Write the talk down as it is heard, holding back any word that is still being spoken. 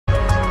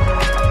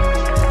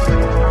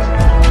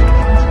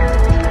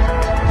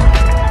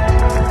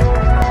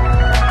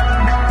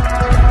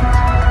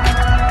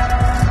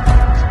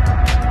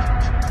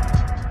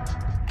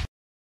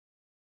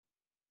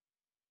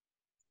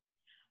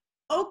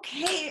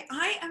Okay,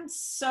 I am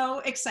so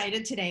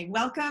excited today.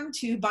 Welcome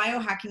to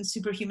Biohacking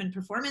Superhuman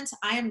Performance.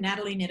 I am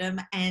Natalie Nidham,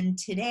 and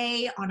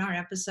today on our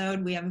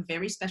episode, we have a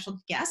very special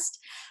guest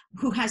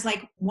who has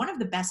like one of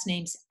the best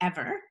names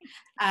ever,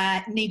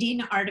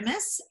 Nadine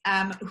Artemis,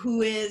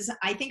 who is,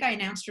 I think I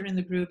announced her in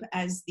the group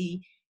as the,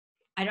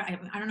 I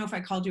don't know if I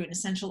called you an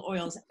essential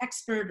oils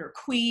expert or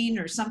queen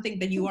or something,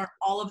 but you are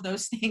all of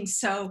those things.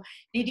 So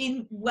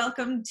Nadine,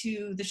 welcome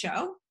to the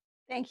show.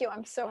 Thank you.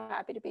 I'm so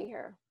happy to be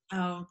here.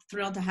 Oh,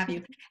 thrilled to have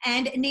you.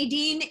 And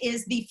Nadine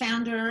is the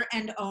founder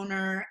and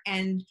owner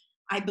and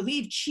I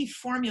believe chief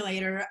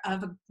formulator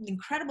of an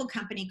incredible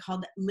company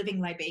called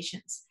Living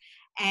Libations.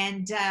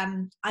 And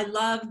I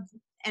love,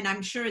 and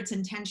I'm sure it's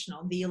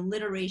intentional, the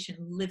alliteration,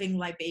 Living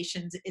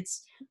Libations.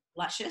 It's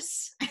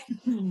luscious,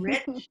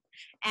 rich,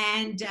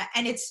 and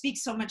it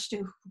speaks so much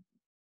to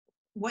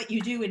what you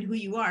do and who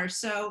you are.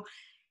 So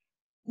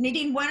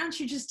Nadine, why don't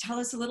you just tell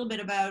us a little bit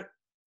about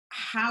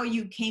how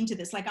you came to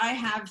this? Like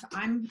I'm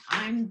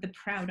the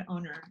proud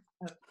owner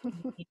of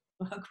the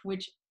book,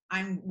 which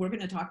we're going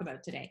to talk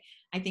about today.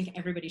 I think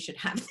everybody should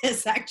have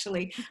this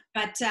actually,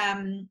 but,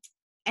 and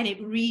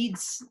it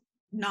reads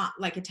not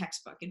like a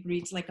textbook. It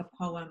reads like a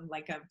poem,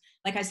 like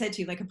I said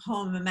to you, like a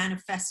poem, a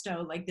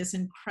manifesto, like this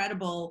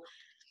incredible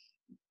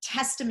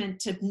testament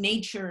to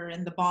nature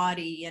and the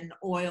body and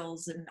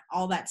oils and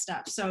all that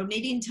stuff. So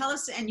Nadine, tell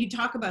us, and you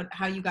talk about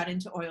how you got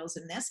into oils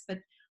in this, but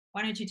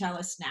why don't you tell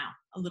us now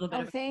a little bit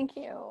about thank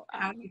you.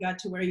 How you got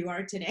to where you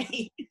are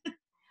today?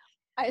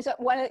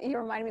 You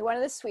reminded me, one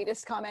of the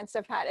sweetest comments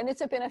I've had, and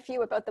it's been a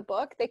few about the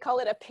book. They call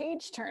it a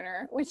page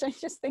turner, which I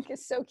just think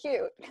is so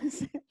cute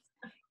because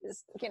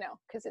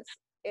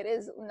it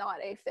is not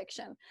a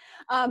fiction.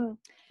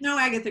 No,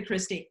 Agatha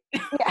Christie.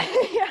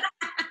 Yeah.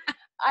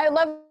 I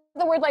love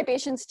the word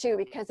libations too,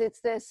 because it's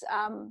this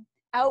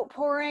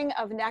outpouring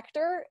of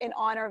nectar in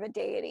honor of a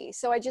deity.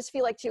 So I just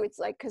feel like too, it's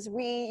like, because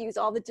we use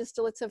all the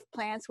distillates of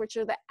plants, which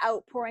are the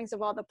outpourings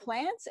of all the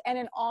plants, and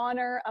in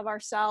honor of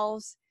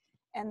ourselves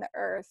and the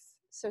earth.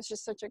 So it's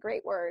just such a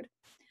great word.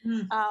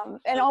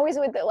 And always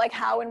with the, like,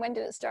 how and when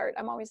did it start?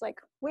 I'm always like,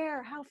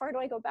 how far do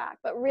I go back?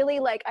 But really,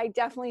 like, I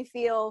definitely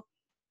feel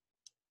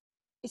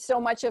so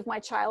much of my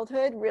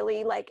childhood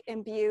really like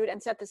imbued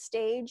and set the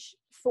stage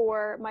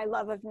for my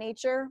love of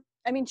nature.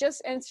 I mean,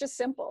 and it's just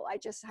simple. I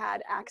just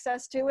had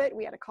access to it.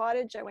 We had a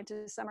cottage. I went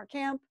to summer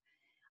camp.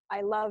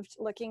 I loved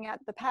looking at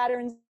the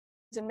patterns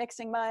and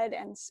mixing mud,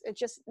 and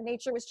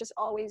nature was just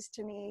always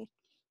to me,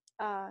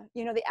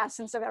 the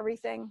essence of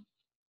everything.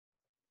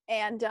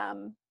 And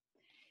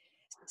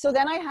so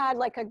then I had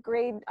like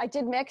I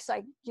did mix.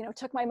 I,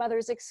 took my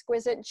mother's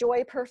exquisite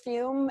Joy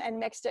perfume and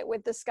mixed it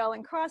with the Skull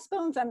and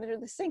Crossbones under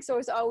the sink. So I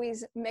was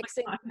always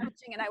mixing,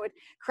 and I would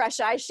crush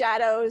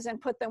eyeshadows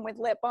and put them with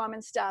lip balm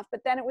and stuff.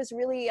 But then it was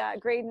really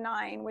grade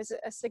 9 was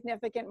a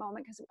significant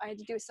moment because I had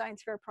to do a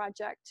science fair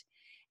project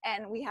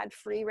and we had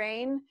free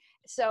reign.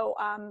 So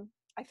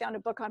I found a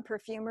book on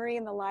perfumery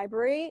in the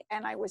library,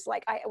 and I was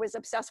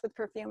obsessed with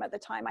perfume at the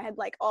time. I had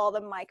like all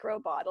the micro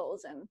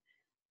bottles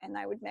and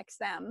I would mix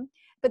them.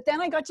 But then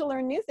I got to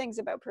learn new things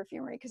about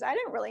perfumery because I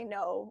didn't really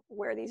know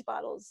where these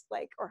bottles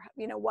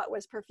what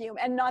was perfume.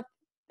 And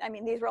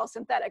these were all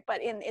synthetic,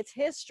 but in its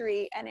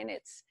history and in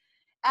its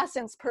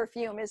essence,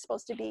 perfume is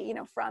supposed to be,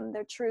 from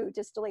the true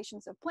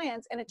distillations of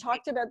plants. And it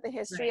talked about the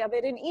history of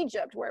it in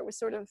Egypt, where it was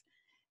sort of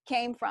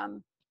came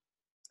from.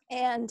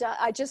 And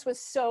I just was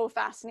so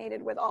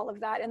fascinated with all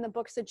of that. And the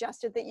book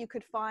suggested that you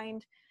could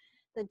find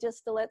the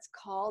distillates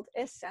called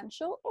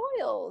essential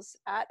oils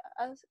at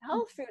a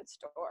health food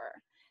store.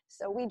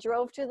 So we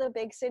drove to the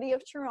big city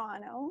of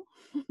Toronto.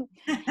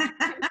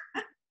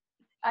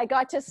 I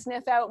got to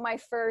sniff out my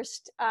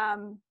first,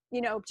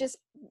 just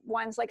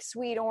ones like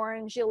sweet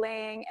orange,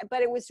 ylang,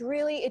 but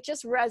it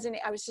just resonated.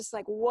 I was just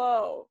like,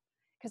 whoa,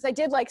 because I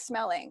did like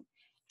smelling.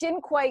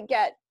 Didn't quite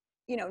get,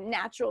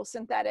 natural,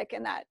 synthetic,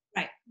 and that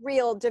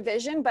real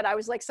division, but I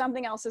was like,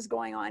 something else is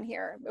going on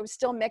here. It was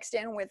still mixed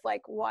in with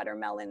like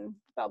watermelon,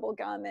 bubble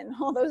gum, and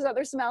all those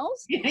other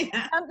smells.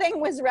 Yeah. Something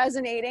was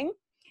resonating.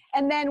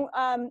 And then,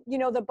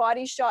 the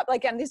Body Shop,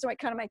 again, these are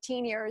kind of my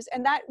teen years.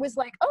 And that was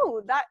like,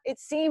 it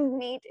seemed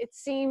neat. It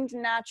seemed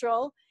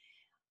natural,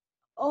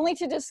 only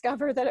to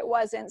discover that it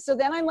wasn't. So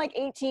then I'm like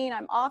 18,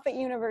 I'm off at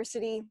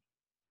university,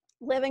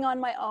 living on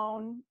my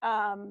own.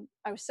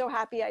 I was so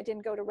happy I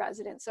didn't go to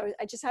residence. So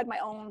I just had my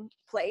own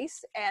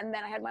place, and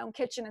then I had my own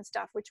kitchen and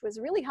stuff, which was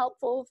really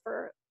helpful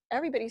for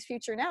everybody's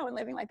future now in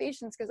Living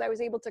Libations, because I was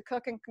able to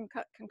cook and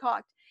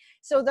concoct.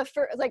 So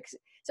so I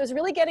was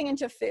really getting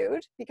into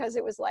food, because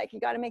it was like, you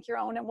got to make your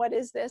own, and what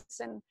is this?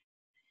 And,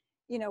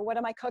 what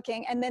am I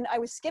cooking? And then I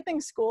was skipping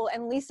school,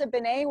 and Lisa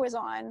Bonet was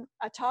on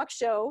a talk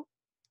show,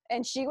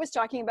 and she was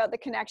talking about the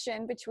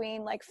connection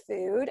between like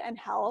food and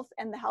health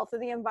and the health of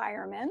the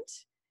environment.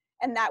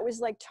 And that was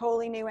like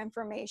totally new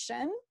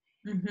information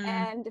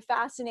and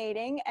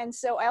fascinating. And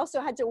so I also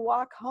had to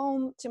walk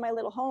home to my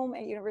little home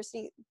at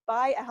university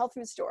by a health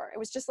food store. It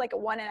was just like a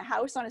one in a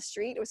house on a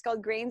street. It was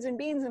called Grains and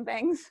Beans and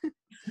Things.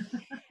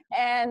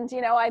 And,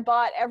 you know, I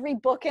bought every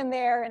book in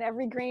there and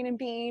every grain and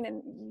bean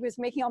and was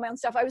making all my own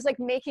stuff. I was like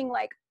making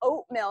like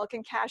oat milk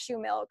and cashew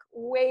milk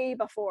way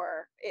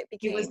before it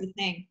became. It was the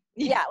thing.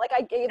 Yeah, like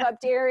I gave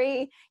up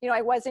dairy, you know,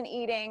 I wasn't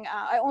eating,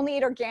 I only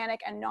ate organic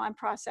and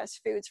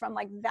non-processed foods from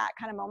like that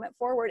kind of moment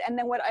forward. And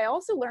then what I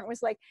also learned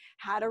was like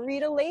how to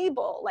read a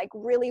label, like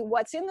really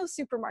what's in those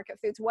supermarket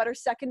foods, what are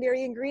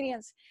secondary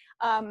ingredients,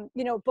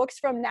 you know, books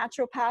from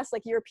naturopaths,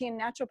 like European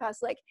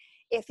naturopaths, like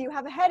if you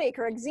have a headache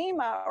or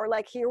eczema, or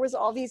like here was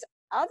all these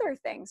other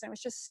things. And it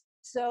was just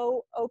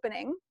so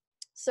opening,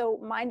 so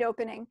mind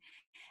opening.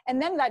 And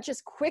then that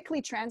just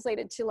quickly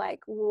translated to like,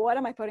 what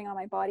am I putting on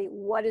my body?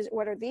 What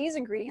are these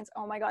ingredients?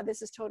 Oh my God,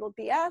 this is total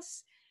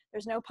BS.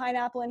 There's no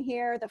pineapple in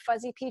here. The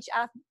fuzzy peach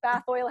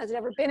bath oil has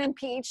never been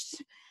impeached.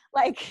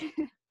 Like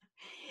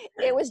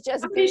it was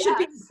just Somebody should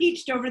be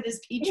impeached over this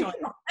peach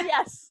oil.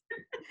 Yes.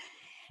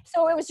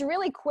 So it was a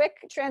really quick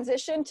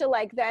transition to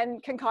like then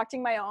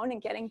concocting my own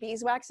and getting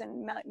beeswax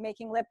and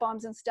making lip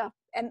balms and stuff.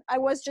 And I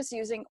was just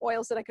using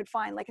oils that I could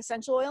find, like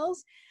essential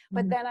oils.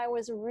 But then I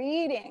was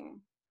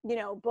reading, you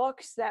know,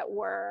 books that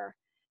were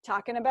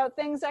talking about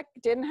things I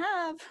didn't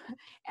have,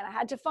 and I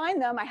had to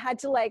find them. I had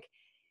to like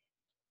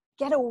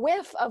get a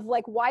whiff of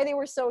like why they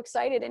were so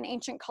excited in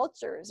ancient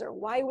cultures, or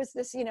why was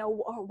this, you know,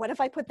 or what if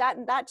I put that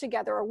and that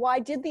together, or why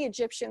did the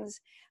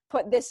Egyptians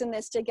put this and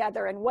this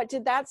together, and what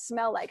did that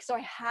smell like? So I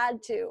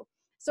had to.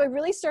 So I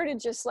really started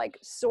just like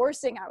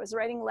sourcing. I was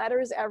writing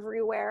letters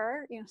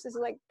everywhere. You know, this is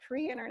like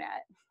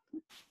pre-internet.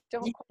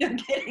 Don't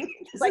kidding.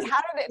 Like,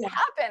 how did it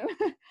happen?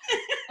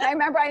 And I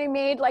remember I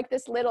made like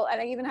this little,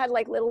 and I even had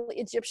like little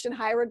Egyptian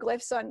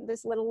hieroglyphs on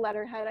this little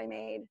letterhead I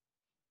made.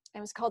 It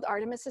was called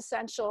Artemis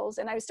Essentials.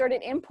 And I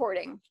started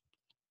importing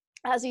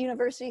as a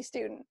university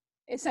student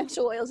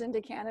essential oils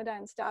into Canada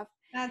and stuff.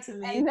 That's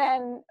amazing. And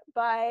then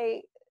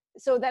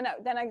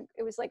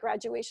it was like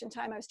graduation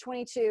time. I was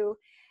 22.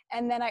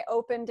 And then I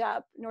opened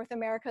up North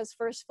America's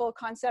first full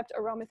concept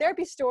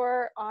aromatherapy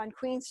store on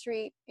Queen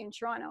Street in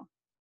Toronto.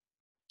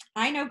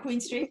 I know Queen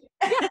Street.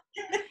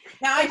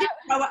 Now I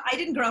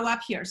didn't grow up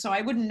here, so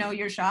I wouldn't know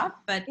your shop,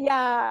 but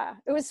yeah,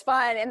 it was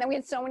fun. And then we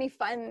had so many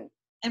fun.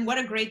 And what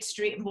a great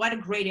street, what a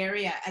great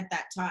area at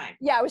that time.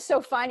 Yeah, it was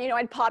so fun. You know,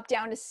 I'd pop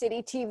down to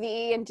City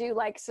TV and do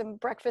like some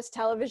breakfast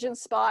television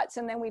spots.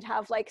 And then we'd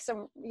have like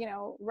some, you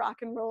know, rock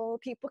and roll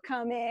people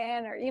come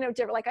in, or, you know,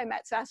 different, like I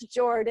met Sass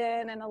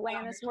Jordan and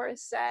Alanis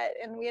Morissette,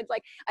 and we had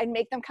like, I'd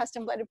make them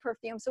custom blended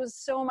perfume. So it was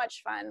so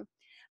much fun.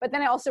 But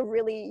then I also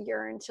really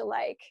yearned to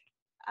like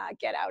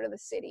get out of the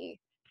city.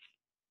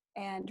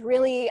 And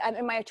really,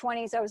 in my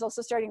 20s, I was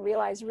also starting to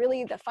realize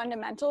really the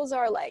fundamentals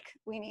are like,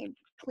 we need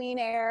clean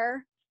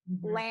air,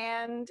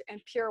 land,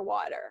 and pure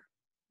water.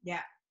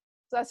 Yeah.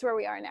 So that's where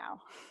we are now.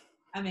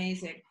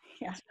 Amazing.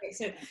 Yeah.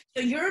 So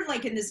you're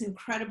like in this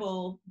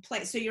incredible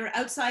place. So you're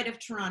outside of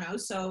Toronto.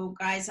 So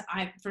guys,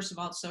 I'm first of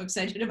all so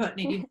excited about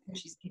Nadine.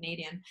 She's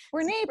Canadian.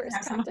 We're neighbors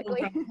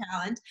practically.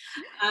 Talent.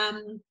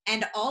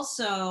 And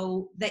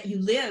also that you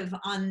live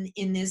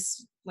in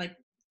this like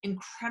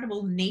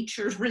incredible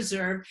nature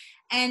reserve.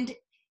 And,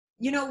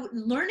 you know,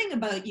 learning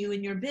about you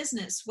and your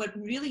business, what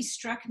really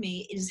struck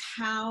me is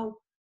how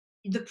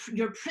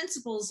your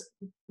principles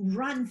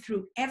run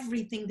through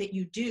everything that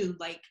you do,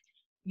 like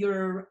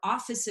your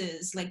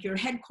offices, like your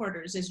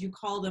headquarters, as you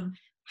call them,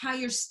 how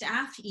your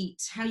staff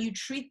eats, how you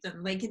treat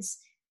them. Like it's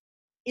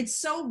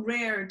so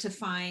rare to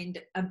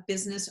find a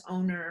business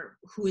owner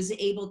who is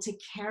able to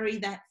carry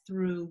that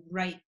through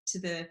right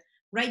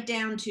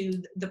down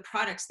to the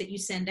products that you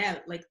send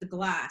out, like the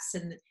glass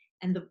and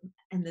the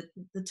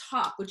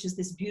top, which is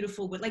this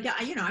beautiful, like,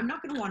 you know, I'm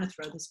not going to want to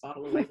throw this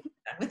bottle away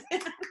with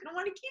it. I'm going to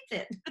want to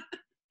keep it.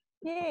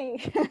 Yay.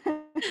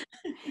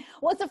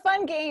 Well, it's a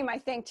fun game, I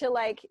think, to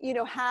like, you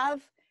know,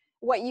 have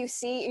what you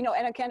see, you know,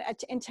 and again,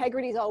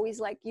 integrity is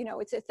always like, you know,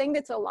 it's a thing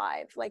that's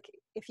alive. Like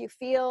if you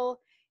feel,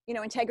 you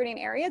know, integrity in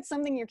an area, it's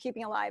something you're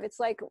keeping alive. It's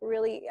like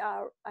really,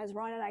 as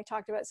Ron and I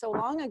talked about so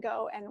long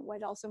ago, and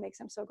what also makes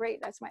him so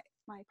great, that's my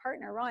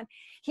partner, Ron.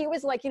 He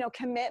was like, you know,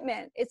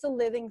 commitment, it's a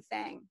living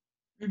thing.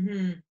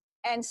 Mm-hmm.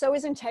 And so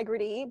is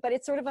integrity, but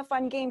it's sort of a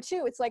fun game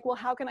too. It's like, well,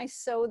 how can I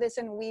sew this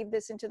and weave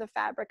this into the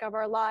fabric of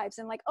our lives?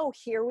 And like, oh,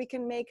 here we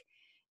can make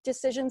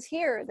decisions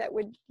here that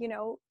would, you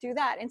know, do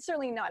that. And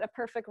certainly not a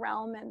perfect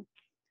realm. And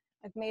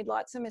I've made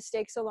lots of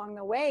mistakes along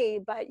the way,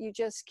 but you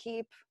just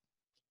keep,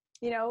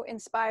 you know,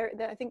 I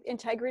think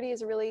integrity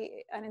is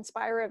really an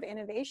inspirer of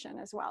innovation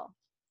as well.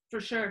 For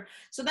sure.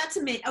 So that's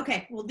amazing.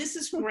 Okay. Well, this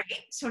is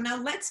great. So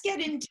now let's get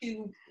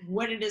into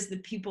what it is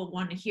that people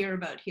want to hear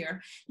about here.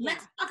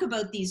 Let's talk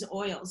about these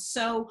oils.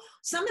 So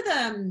some of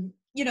them,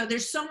 you know,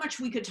 there's so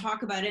much we could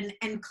talk about,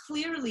 and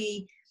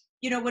clearly,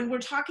 you know, when we're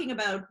talking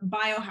about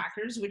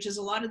biohackers, which is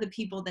a lot of the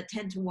people that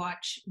tend to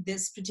watch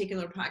this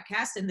particular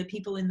podcast and the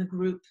people in the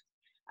group,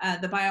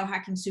 the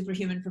Biohacking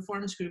Superhuman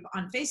Performance group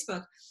on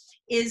Facebook,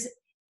 is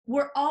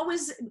we're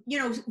always, you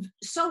know,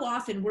 so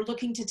often we're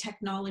looking to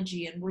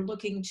technology and we're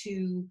looking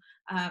to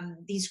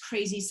these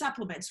crazy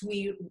supplements.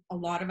 A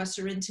lot of us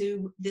are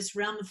into this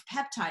realm of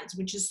peptides,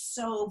 which is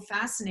so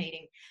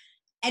fascinating.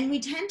 And we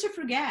tend to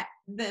forget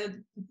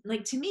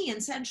like, to me,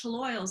 essential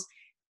oils,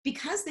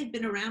 because they've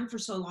been around for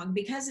so long,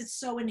 because it's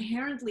so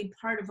inherently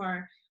part of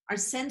our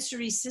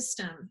sensory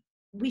system,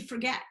 we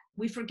forget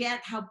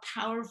how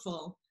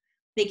powerful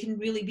they can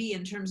really be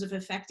in terms of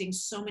affecting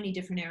so many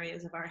different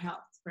areas of our health,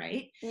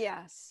 right?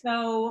 Yes.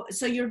 So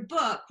your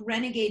book,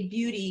 Renegade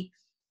Beauty,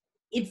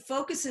 it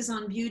focuses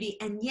on beauty,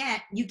 and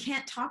yet you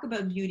can't talk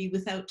about beauty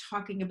without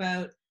talking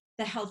about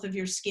the health of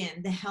your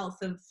skin, the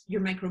health of your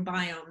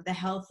microbiome, the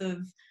health of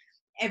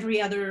every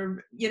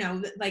other,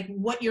 like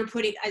what you're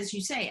putting, as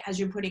you say, as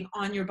you're putting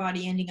on your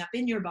body, ending up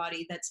in your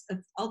body, that's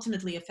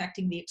ultimately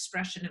affecting the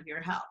expression of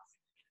your health.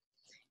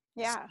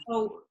 Yeah.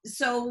 So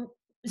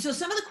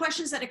some of the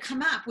questions that have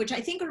come up, which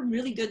I think are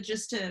really good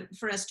just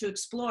for us to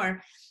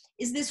explore,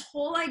 is this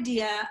whole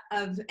idea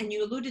of, and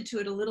you alluded to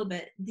it a little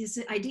bit, this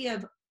idea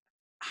of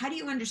how do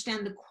you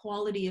understand the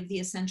quality of the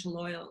essential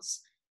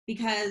oils?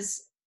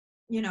 Because,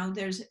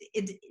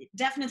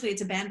 definitely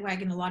it's a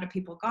bandwagon a lot of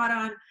people got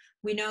on.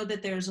 We know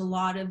that there's a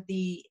lot of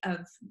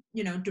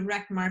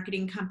direct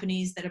marketing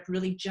companies that have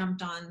really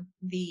jumped on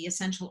the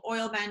essential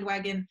oil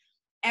bandwagon.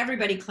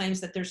 Everybody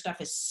claims that their stuff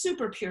is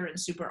super pure and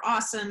super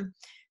awesome.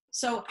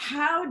 So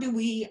how do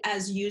we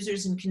as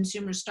users and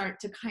consumers start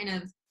to kind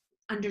of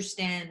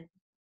understand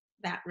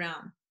that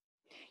realm?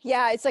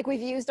 Yeah, it's like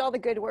we've used all the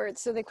good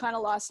words, so they've kind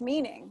of lost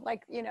meaning.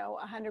 Like,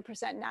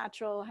 100%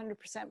 natural,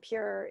 100%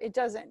 pure. It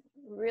doesn't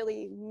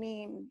really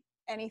mean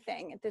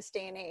anything at this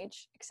day and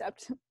age,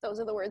 except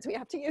those are the words we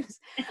have to use.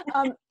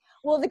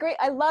 Well,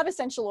 I love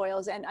essential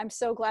oils, and I'm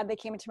so glad they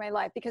came into my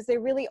life because they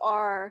really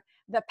are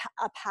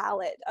a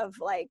palette of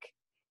like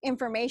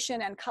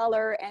information and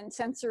color and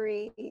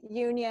sensory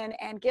union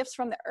and gifts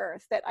from the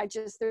earth that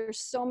there's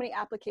so many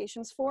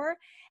applications for,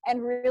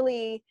 and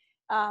really,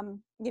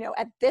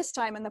 at this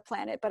time in the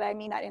planet, but I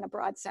mean that in a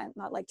broad sense,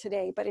 not like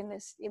today, but in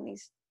this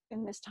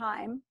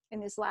time,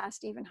 in this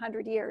last even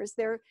 100 years,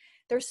 they're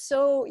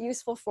so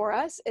useful for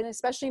us, and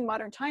especially in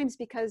modern times,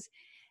 because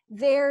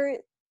they're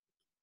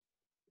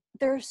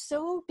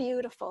so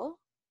beautiful,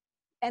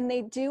 and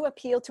they do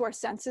appeal to our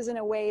senses in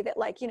a way that,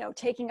 like,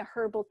 taking a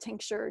herbal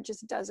tincture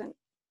just doesn't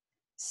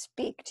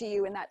speak to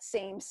you in that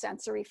same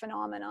sensory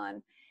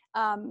phenomenon.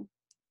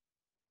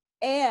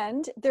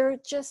 And they're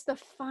just the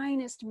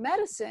finest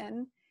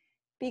medicine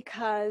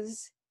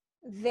because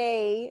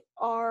they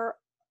are,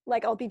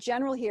 like, I'll be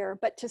general here,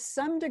 but to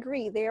some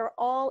degree, they are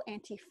all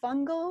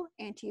antifungal,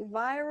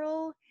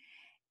 antiviral,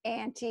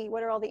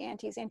 what are all the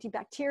antis?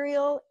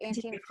 Antibacterial,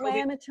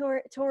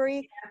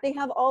 anti-inflammatory. They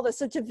have all this.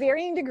 So to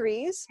varying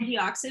degrees.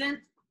 Antioxidant.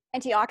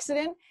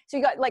 So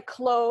you got like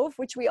clove,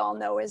 which we all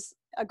know is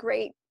a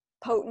great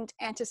potent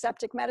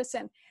antiseptic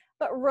medicine.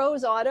 But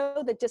rose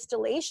otto, the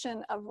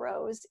distillation of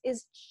rose,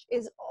 is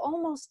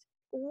almost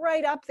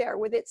right up there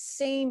with its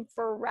same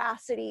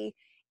veracity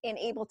in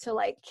able to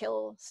like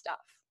kill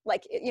stuff,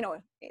 like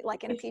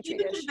like in a petri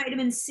dish.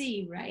 Vitamin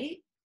C, right?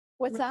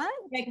 What's that?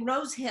 Like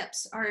rose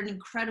hips are an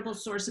incredible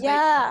source of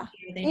vitamin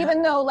C.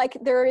 Even though like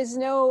there's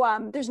no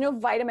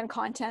vitamin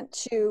content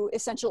to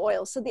essential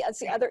oils. So that's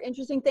the other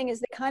interesting thing,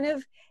 is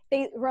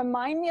they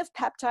remind me of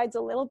peptides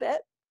a little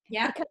bit.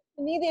 Yeah. Because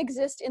to me, they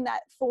exist in that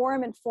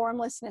form and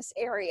formlessness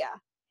area,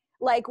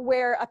 like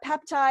where a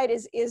peptide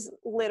is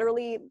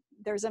literally,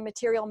 there's a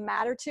material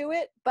matter to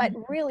it, but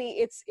really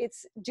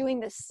it's doing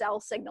the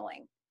cell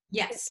signaling.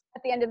 Yes.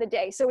 At the end of the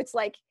day. So it's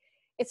like,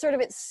 it's sort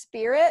of, its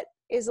spirit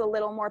is a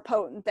little more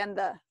potent than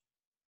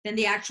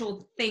the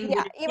actual thing.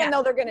 Yeah,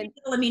 though they're going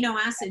to amino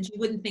acids you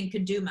wouldn't think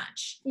could do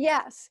much.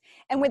 Yes.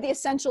 And with the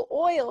essential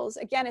oils,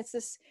 again, it's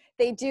this,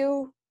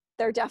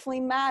 they're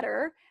definitely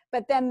matter,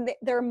 but then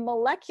they're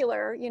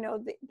molecular,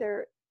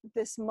 they're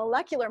this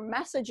molecular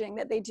messaging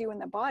that they do in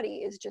the body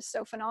is just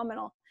so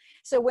phenomenal.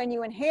 So when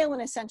you inhale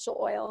an essential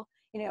oil,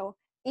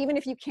 even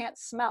if you can't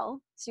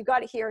smell, so you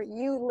got it here,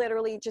 you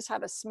literally just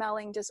have a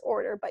smelling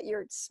disorder, but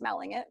you're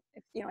smelling it,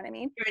 if you know what I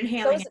mean. You're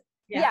inhaling it.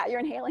 Yeah, you're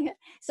inhaling it.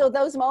 So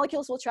those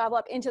molecules will travel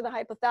up into the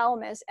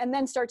hypothalamus and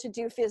then start to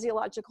do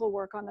physiological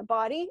work on the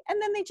body.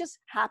 And then they just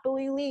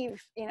happily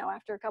leave,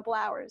 after a couple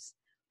hours.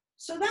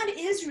 So that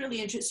is really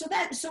interesting.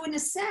 So in a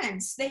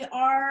sense, they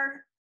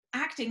are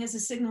acting as a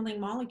signaling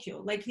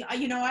molecule. Like,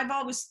 I've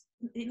always,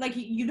 like,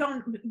 you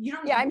don't.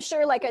 Yeah, I'm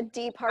sure like a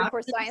deep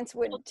hardcore science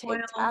would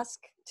take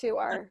task to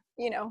our,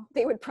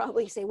 they would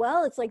probably say,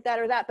 well, it's like that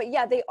or that. But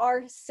yeah, they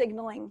are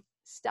signaling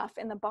stuff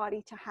in the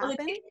body to happen.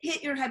 Well, if it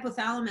hit your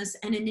hypothalamus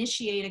and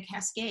initiate a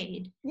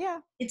cascade, yeah,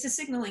 it's a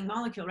signaling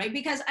molecule, right?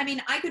 Because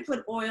I could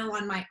put oil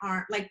on my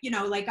arm, like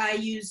I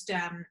used,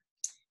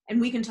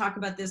 and we can talk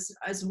about this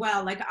as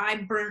well. Like I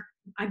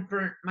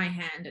burnt my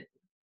hand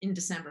in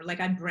December.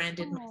 Like I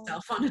branded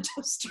myself on a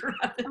toaster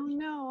oven. Oh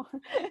no.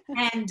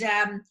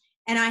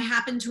 And I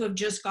happened to have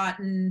just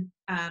gotten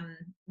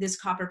this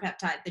copper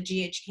peptide, the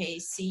GHK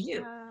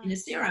Cu, in a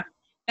serum.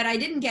 But I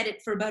didn't get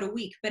it for about a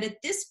week. But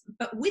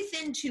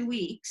within 2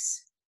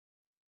 weeks,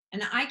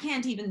 and I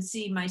can't even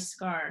see my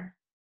scar.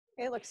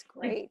 It looks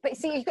great. But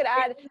see, you could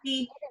add.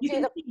 You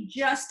can see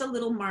just a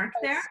little mark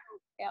there.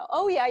 Yeah.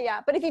 Oh yeah,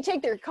 yeah. But if you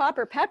take their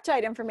copper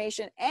peptide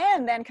information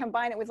and then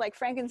combine it with like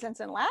frankincense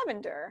and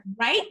lavender,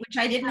 right? Which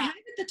I didn't have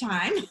at the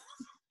time.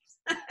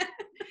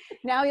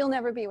 now you'll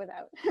never be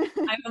without.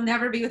 I will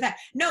never be with that.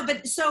 No,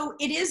 but so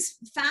it is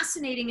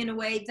fascinating in a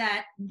way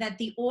that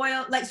the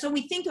oil, like, so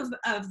we think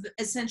of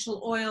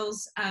essential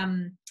oils,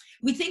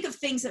 we think of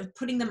things of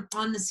putting them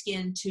on the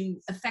skin to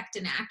affect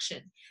an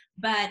action,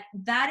 but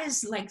that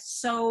is like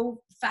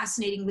so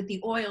fascinating with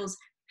the oils,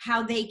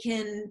 how they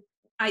can,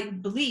 I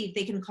believe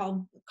they can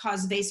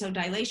cause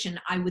vasodilation.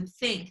 I would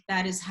think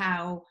that is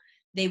how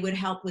they would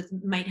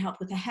might help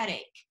with a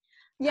headache.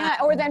 Yeah,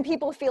 or then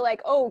people feel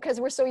like, oh, because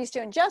we're so used to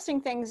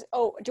ingesting things,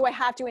 oh, do I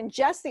have to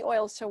ingest the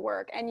oils to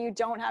work? And you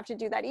don't have to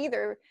do that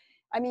either.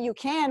 I mean, you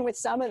can with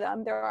some of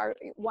them. There are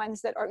ones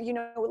that are, you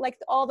know, like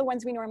all the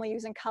ones we normally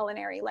use in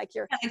culinary, like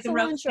your Like the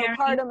cilantro, rosemary.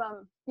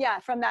 cardamom, yeah,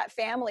 from that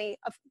family.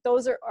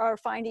 Those are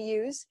fine to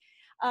use.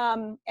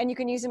 And you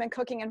can use them in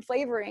cooking and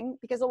flavoring,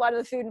 because a lot of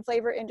the food and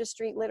flavor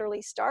industry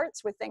literally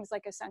starts with things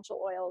like essential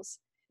oils,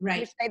 Right.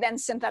 which they then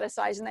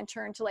synthesize and then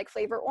turn to like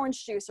flavor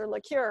orange juice or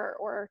liqueur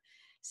or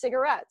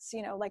cigarettes,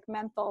 you know, like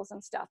menthols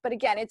and stuff. But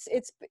again, it's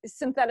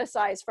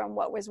synthesized from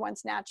what was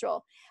once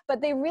natural. But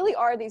they really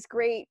are these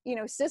great, you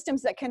know,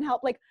 systems that can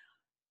help. Like,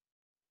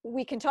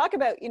 we can talk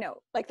about, you know,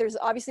 like there's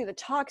obviously the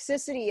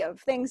toxicity of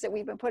things that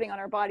we've been putting on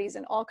our bodies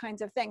and all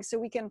kinds of things. So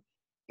we can,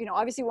 you know,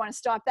 obviously want to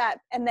stop that.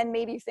 And then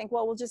maybe you think,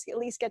 well, we'll just at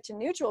least get to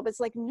neutral. But it's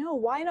like, no,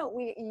 why don't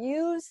we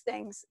use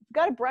things? We've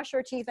got to brush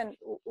our teeth and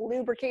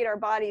lubricate our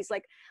bodies.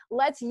 Like,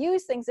 let's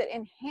use things that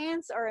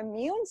enhance our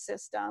immune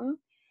system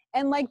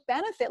and like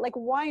benefit. Like,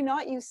 why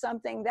not use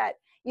something that,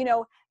 you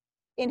know,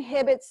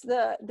 inhibits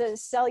the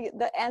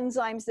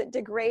enzymes that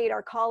degrade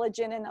our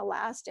collagen and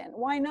elastin?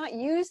 Why not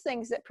use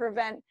things that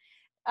prevent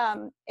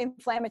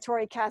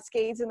inflammatory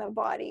cascades in the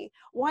body?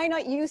 Why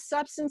not use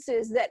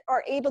substances that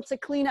are able to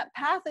clean up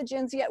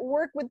pathogens yet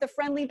work with the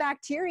friendly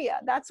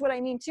bacteria? That's what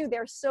I mean too.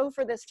 They're so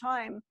for this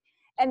time.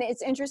 And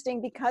it's interesting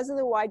because of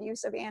the wide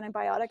use of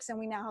antibiotics, and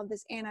we now have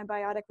this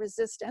antibiotic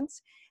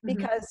resistance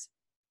because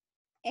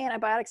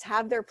antibiotics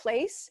have their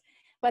place,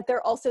 but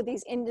they're also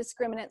these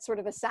indiscriminate sort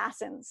of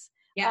assassins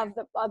of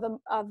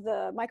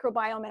the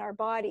microbiome in our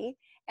body.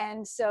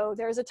 And so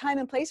there's a time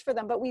and place for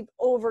them, but we've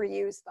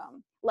overused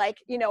them. Like,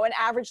 you know, an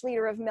average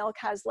liter of milk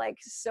has like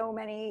so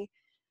many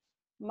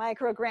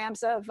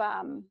micrograms of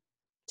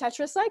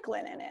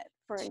tetracycline in it,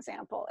 for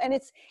example. And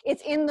it's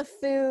in the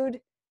food.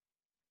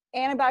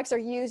 Antibiotics are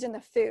used in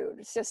the food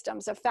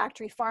systems of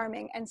factory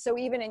farming. And so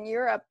even in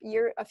Europe,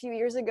 a few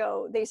years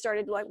ago, they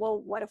started like, well,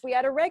 what if we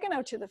add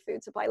oregano to the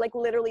food supply? Like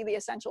literally the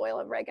essential oil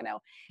of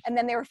oregano. And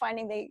then they were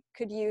finding they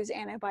could use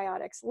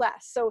antibiotics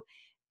less. So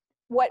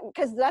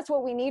because that's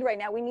what we need right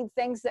now. We need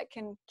things that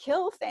can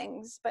kill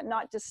things, but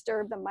not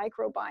disturb the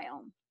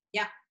microbiome.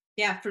 Yeah.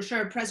 Yeah, for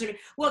sure.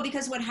 Well,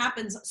 because what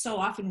happens so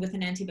often with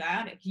an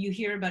antibiotic, you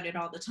hear about it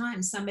all the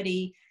time.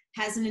 Somebody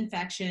has an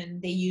infection,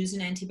 they use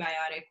an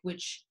antibiotic,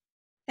 which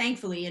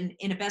thankfully,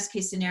 in a best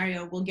case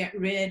scenario, will get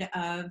rid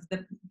of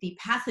the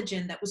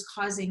pathogen that was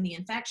causing the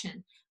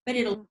infection, but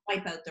it'll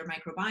wipe out their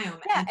microbiome.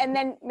 Yeah, and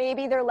then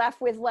maybe they're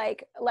left with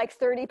like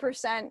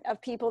 30%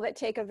 of people that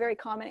take a very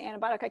common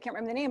antibiotic, I can't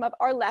remember the name of,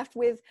 are left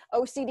with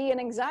OCD and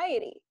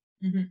anxiety.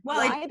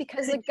 Well, why?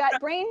 Because the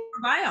gut-brain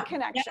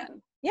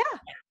connection. Yeah.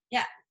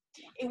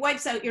 It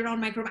wipes out your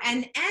own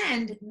microbiome.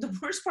 And the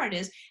worst part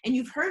is, and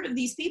you've heard of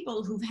these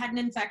people who've had an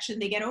infection,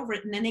 they get over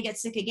it, and then they get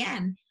sick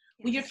again.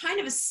 Well, you're kind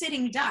of a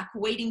sitting duck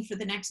waiting for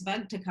the next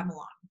bug to come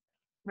along,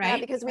 right? Yeah,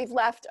 because we've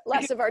left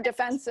less of our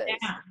defenses.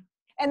 Yeah.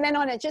 And then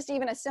on just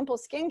even a simple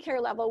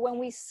skincare level, when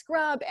we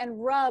scrub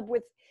and rub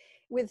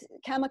with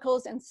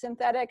chemicals and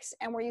synthetics,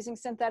 and we're using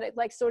synthetic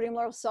like sodium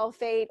lauryl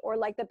sulfate or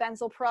like the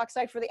benzoyl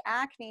peroxide for the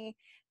acne,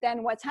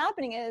 then what's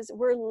happening is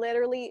we're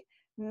literally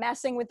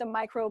messing with the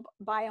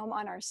microbiome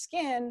on our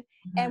skin,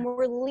 and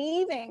we're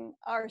leaving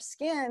our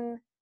skin,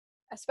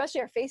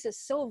 especially our face, is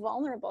so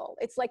vulnerable.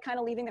 It's like kind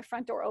of leaving the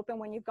front door open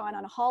when you've gone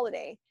on a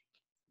holiday.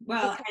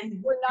 Well,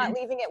 and we're not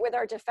leaving it with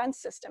our defense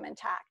system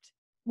intact.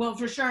 Well,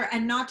 for sure.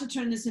 And not to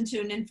turn this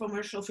into an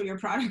infomercial for your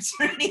products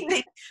or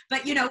anything,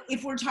 but, you know,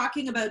 if we're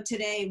talking about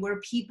today where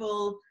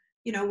people,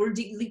 you know, we're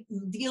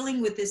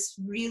dealing with this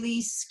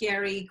really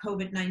scary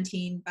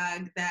COVID-19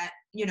 bug that,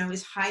 you know,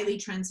 is highly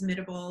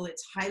transmittable,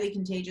 it's highly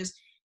contagious.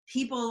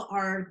 People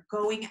are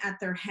going at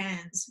their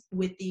hands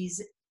with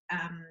these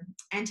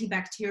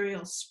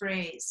antibacterial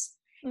sprays.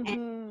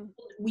 And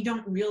we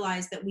don't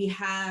realize that we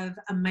have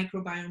a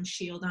microbiome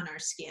shield on our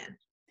skin.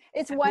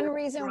 It's one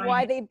reason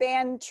why they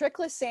banned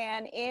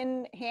triclosan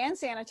in hand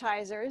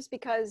sanitizers,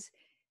 because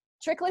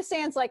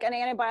triclosan's like an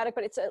antibiotic,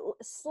 but it's a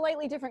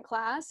slightly different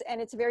class,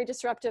 and it's very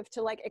disruptive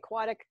to like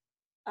aquatic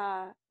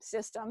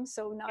systems,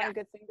 so not a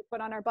good thing to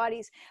put on our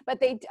bodies. But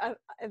they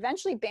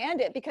eventually banned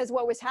it because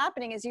what was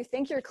happening is you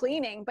think you're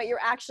cleaning, but you're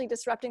actually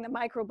disrupting the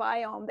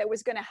microbiome that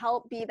was going to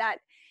help be that,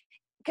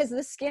 because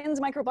the skin's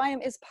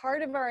microbiome is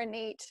part of our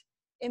innate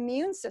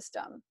immune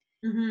system.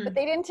 But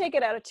they didn't take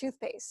it out of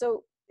toothpaste.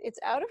 So it's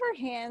out of our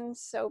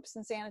hands, soaps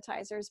and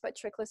sanitizers, but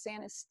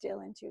triclosan is still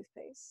in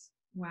toothpaste.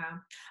 Wow.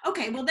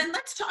 Okay, well then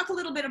let's talk a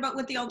little bit about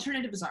what the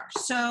alternatives are.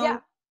 So, Yeah.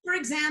 for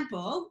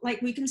example,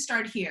 like we can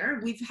start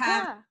here.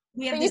 Yeah.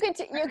 We have But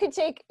this.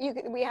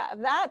 we have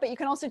that, but you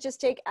can also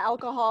just take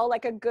alcohol,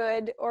 like a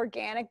good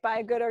organic, buy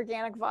a good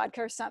organic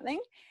vodka or something,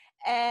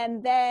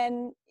 and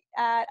then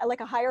add like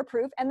a higher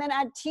proof, and then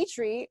add tea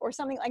tree or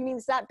something. I mean,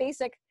 it's that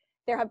basic.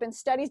 There have been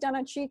studies done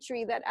on tea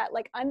tree that at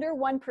like under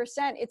 1%,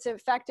 it's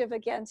effective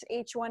against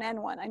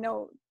H1N1. I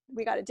know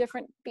we got a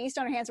different beast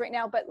on our hands right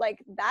now, but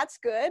like that's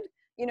good.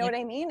 You know Yeah, what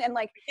I mean? And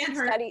like can't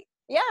hurt. study,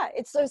 yeah,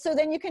 it's so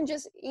then you can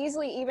just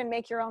easily even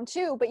make your own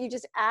too, but you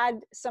just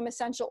add some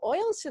essential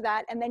oils to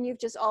that, and then you've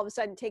just all of a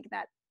sudden taken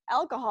that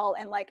alcohol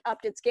and like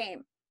upped its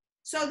game.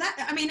 So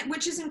that, I mean,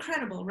 which is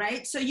incredible,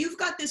 right? So you've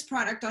got this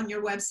product on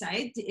your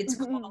website. It's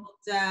Mm-hmm.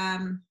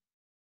 called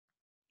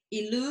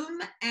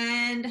Illume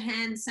and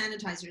Hand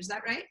Sanitizer. Is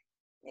that right?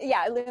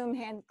 Yeah, Loom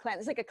hand cleanse.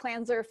 It's like a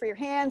cleanser for your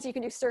hands. You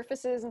can do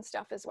surfaces and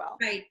stuff as well.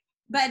 Right.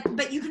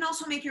 But you can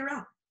also make your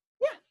own.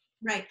 Yeah.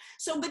 Right.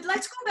 So, but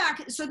let's go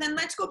back. So then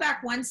let's go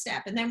back one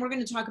step, and then we're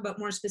going to talk about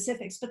more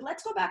specifics. But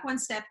let's go back one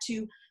step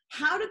to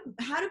how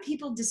do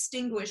people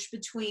distinguish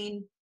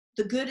between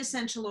the good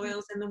essential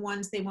oils and the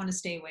ones they want to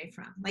stay away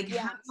from? Like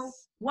Yes.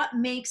 what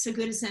makes a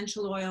good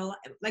essential oil?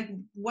 Like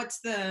what's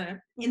the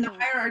in the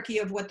Mm-hmm. hierarchy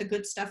of what the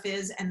good stuff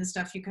is and the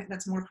stuff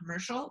that's more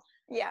commercial?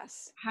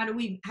 Yes. How do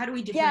we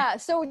differentiate? Yeah.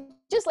 So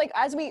just like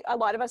as a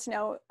lot of us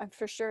know, I'm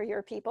for sure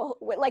your people,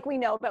 like we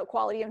know about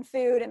quality in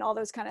food and all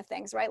those kind of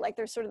things, right? Like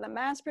there's sort of the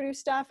mass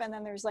produced stuff and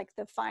then there's like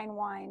the fine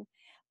wine.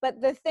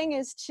 But the thing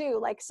is too,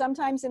 like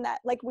sometimes in that,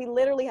 like we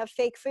literally have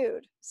fake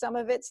food. Some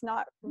of it's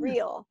not Hmm.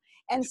 real.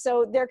 And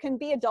so there can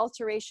be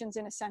adulterations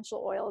in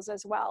essential oils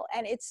as well.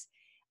 And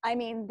I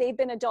mean, they've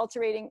been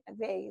adulterating, I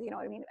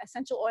mean,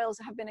 essential oils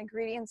have been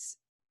ingredients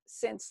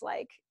since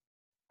like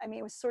I mean,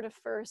 it was sort of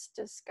first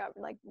discovered,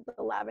 like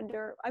the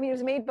lavender. I mean, it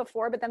was made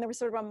before, but then there was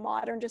sort of a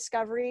modern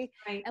discovery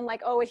Right. and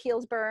like, oh, it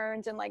heals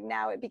burns. And like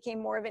now it became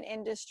more of an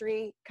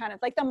industry, kind of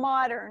like the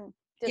modern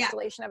Yeah.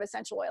 distillation of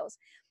essential oils.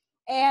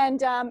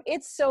 And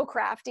it's so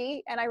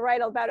crafty. And I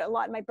write about it a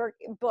lot in my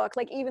book,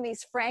 like even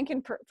these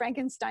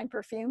Frankenstein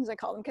perfumes, I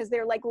call them, because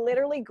they're like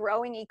literally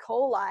growing E.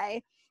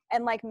 coli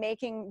and like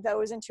making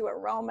those into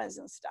aromas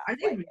and Are stuff.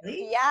 they Like,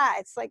 really? yeah,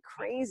 it's like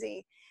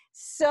crazy.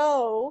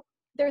 So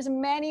there's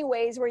many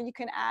ways where you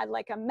can add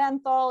like a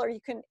menthol, or you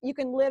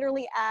can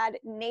literally add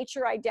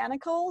nature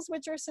identicals,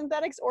 which are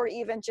synthetics, or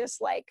even just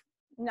like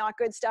not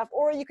good stuff,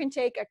 or you can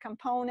take a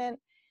component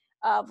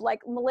of like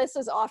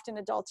Melissa's often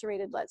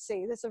adulterated. Let's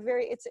see, it's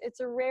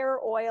a rare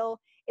oil.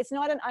 It's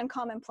not an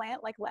uncommon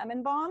plant like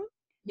lemon balm,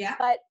 Yeah.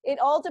 but it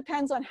all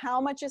depends on how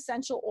much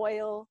essential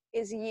oil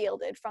is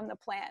yielded from the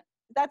plant.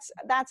 That's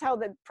how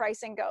the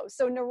pricing goes.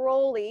 So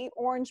neroli,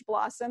 orange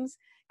blossoms,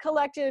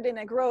 collected in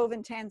a grove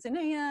in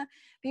Tanzania,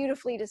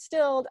 beautifully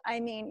distilled. I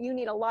mean, you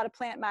need a lot of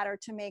plant matter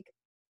to make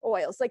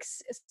oils. Like,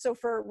 so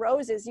for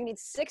roses, you need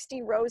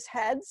 60 rose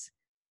heads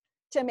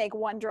to make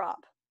one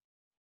drop.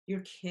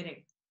 You're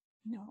kidding.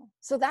 No.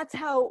 So that's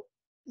how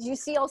you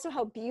see also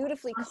how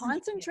beautifully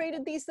Concentrated.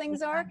 concentrated these things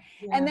Yeah. are.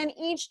 And Yeah. then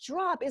each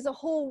drop is a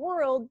whole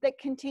world that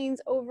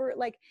contains over,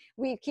 like,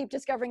 we keep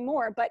discovering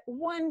more, but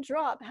one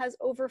drop has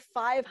over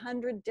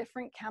 500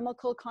 different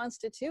chemical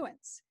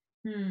constituents.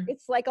 Hmm.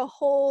 It's like a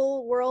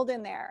whole world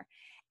in there.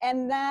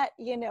 And that,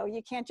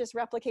 you can't just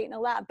replicate in a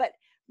lab,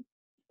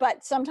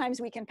 but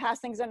sometimes we can pass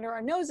things under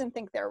our nose and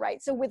think they're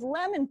right. So with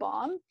lemon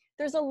balm,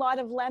 there's a lot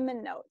of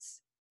lemon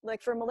notes,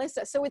 like for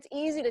Melissa. So it's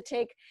easy to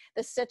take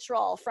the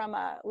citral from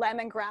a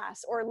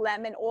lemongrass or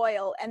lemon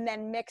oil and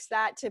then mix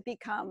that to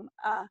become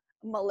a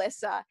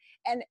Melissa.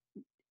 And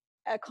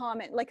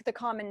the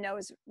common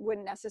nose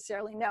wouldn't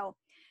necessarily know.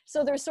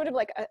 So there's sort of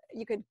like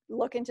you could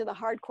look into the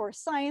hardcore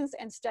science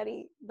and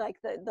study like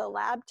the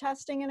lab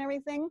testing and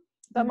everything,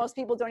 but Mhm. most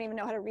people don't even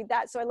know how to read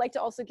that. So I like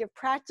to also give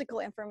practical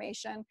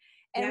information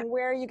Yeah. and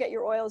where you get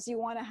your oils. You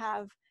want to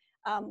have,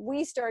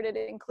 we started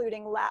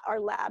including our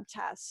lab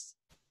tests.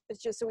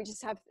 It's just so we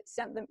just have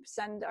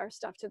send our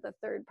stuff to the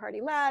third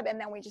party lab, and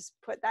then we just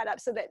put that up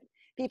so that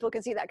people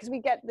can see that, because we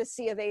get the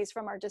C of A's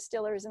from our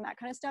distillers and that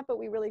kind of stuff, but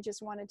we really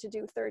just wanted to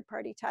do third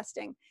party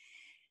testing.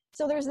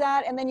 So there's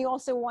that. And then you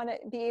also want to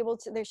be able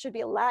to, there should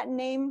be a Latin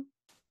name.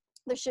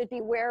 There should be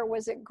where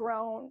was it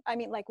grown? I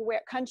mean, like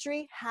where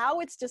country, how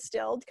it's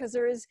distilled, because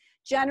there is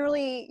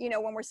generally,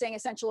 when we're saying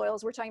essential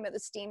oils, we're talking about the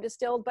steam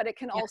distilled, but it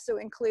can Yeah. also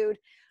include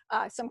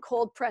some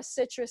cold pressed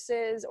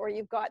citruses, or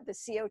you've got the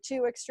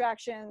CO2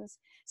 extractions.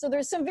 So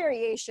there's some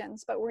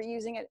variations, but we're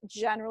using it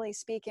generally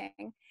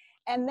speaking.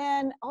 And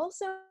then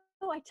also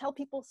I tell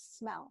people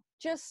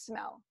just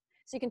smell.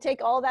 So you can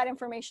take all that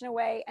information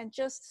away and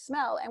just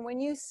smell. And when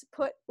you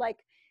put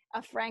like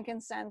a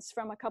frankincense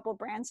from a couple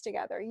brands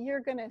together,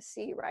 you're going to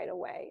see right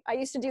away. I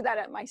used to do that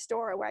at my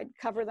store where I'd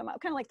cover them up,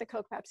 kind of like the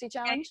Coke Pepsi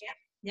challenge. Yeah.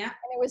 Yeah.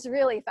 And it was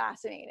really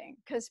fascinating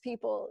because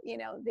people,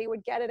 they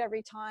would get it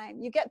every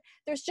time.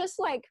 There's just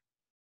like,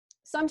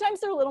 sometimes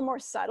they're a little more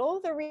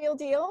subtle, the real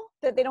deal,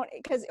 that they don't,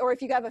 or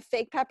if you have a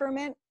fake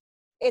peppermint,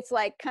 it's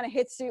like kind of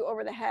hits you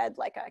over the head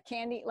like a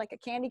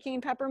candy cane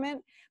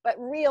peppermint, but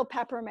real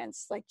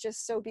peppermints, like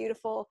just so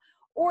beautiful.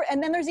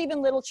 And then there's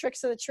even little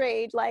tricks of the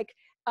trade, like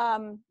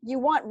you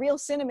want real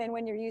cinnamon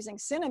when you're using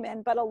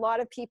cinnamon, but a lot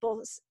of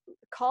people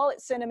call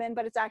it cinnamon,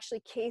 but it's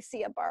actually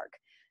cassia bark.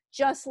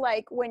 Just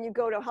like when you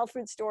go to a health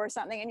food store or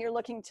something and you're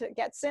looking to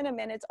get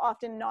cinnamon, it's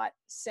often not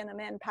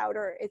cinnamon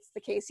powder, it's the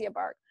cassia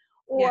bark.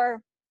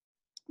 Or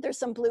there's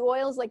some blue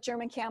oils like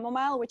German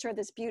chamomile, which are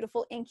this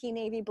beautiful inky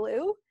navy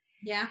blue.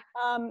 Yeah.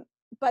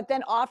 But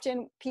then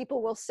often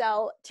people will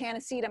sell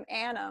Tanacetum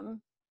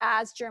annum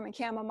as German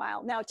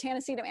chamomile. Now,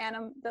 Tanacetum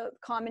annum, the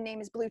common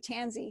name is blue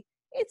tansy.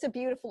 It's a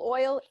beautiful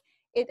oil.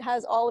 It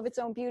has all of its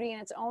own beauty in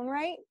its own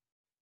right.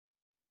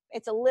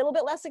 It's a little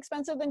bit less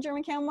expensive than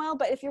German chamomile,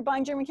 but if you're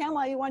buying German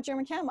chamomile, you want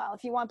German chamomile.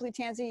 If you want blue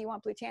tansy, you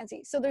want blue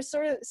tansy. So there's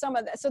sort of some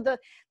of that. So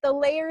the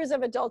layers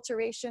of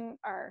adulteration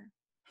are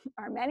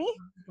many.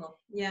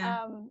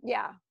 Yeah.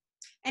 Yeah.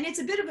 And it's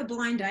a bit of a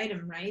blind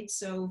item, right?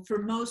 So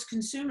for most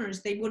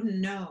consumers, they wouldn't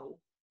know,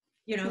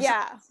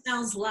 Yeah.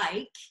 smells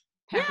like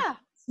pepper,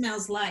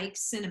 smells like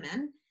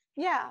cinnamon.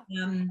 Yeah.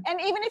 And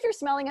even if you're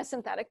smelling a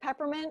synthetic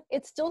peppermint,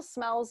 it still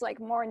smells like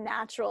more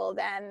natural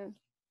than,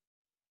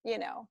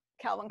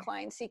 Calvin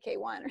Klein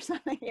CK1 or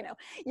something,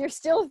 you're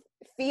still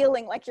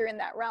feeling like you're in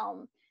that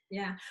realm.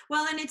 Yeah.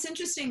 Well, and it's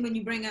interesting when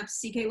you bring up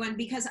CK1,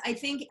 because I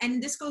think,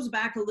 and this goes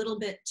back a little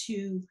bit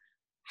to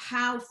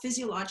how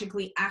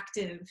physiologically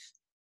active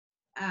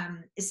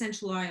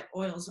essential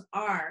oils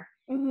are,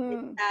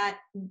 that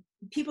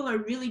people are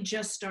really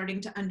just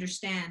starting to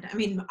understand. I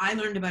mean, I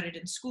learned about it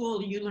in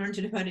school, you learned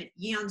about it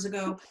eons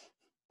ago,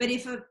 but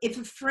if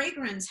a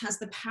fragrance has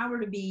the power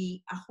to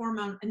be a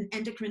hormone, an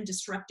endocrine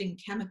disrupting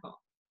chemical,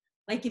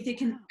 like if it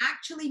can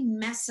actually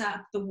mess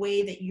up the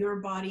way that your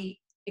body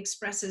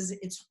expresses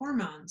its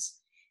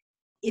hormones,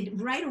 it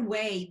right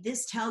away,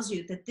 this tells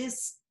you that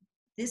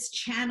this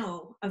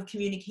channel of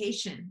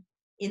communication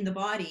in the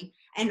body,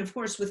 and of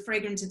course with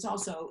fragrance, it's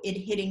also it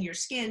hitting your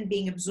skin,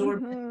 being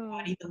absorbed in the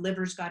body, the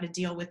liver's got to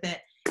deal with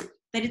it,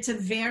 that it's a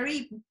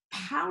very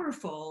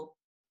powerful,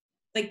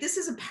 like this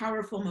is a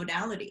powerful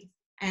modality,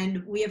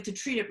 and we have to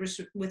treat it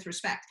with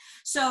respect.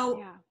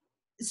 So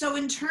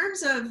in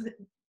terms of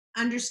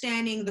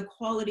understanding the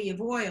quality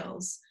of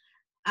oils,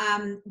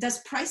 does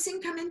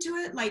pricing come into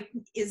it? Like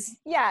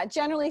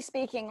generally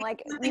speaking,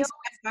 like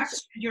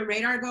your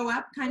radar go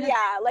up kind of?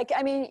 Yeah, like,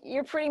 I mean,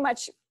 you're pretty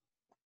much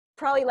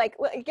probably like,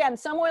 well, again,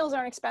 some oils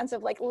aren't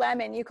expensive, like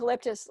lemon,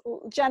 eucalyptus,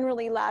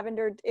 generally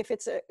lavender,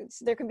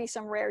 there can be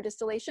some rare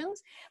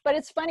distillations, but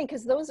it's funny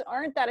because those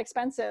aren't that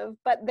expensive,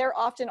 but they're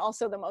often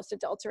also the most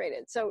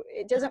adulterated. So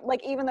it doesn't,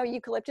 like, even though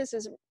eucalyptus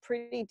is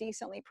pretty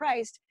decently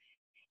priced,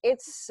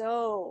 it's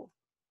so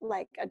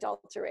like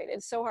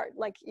adulterated, so hard,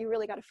 like you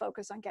really got to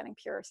focus on getting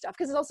pure stuff,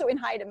 because it's also in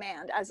high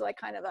demand as like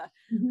kind of a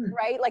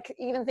right, like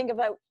even think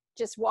about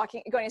just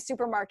going to a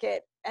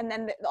supermarket and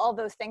then all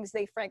those things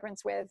they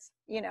fragrance with,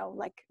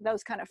 like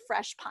those kind of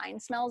fresh pine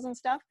smells and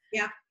stuff.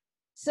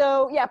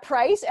 So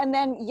price. And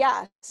then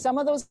some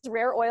of those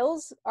rare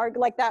oils are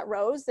like that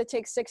rose that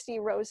takes 60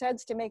 rose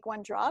heads to make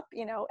one drop,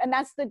 and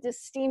that's the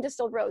steam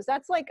distilled rose.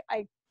 That's like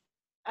I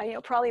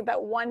probably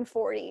about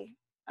 140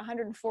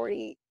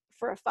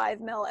 for a 5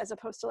 ml, as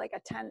opposed to like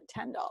a $10.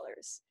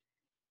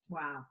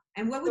 Wow.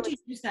 And what would you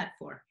use that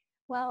for?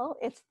 Well,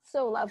 it's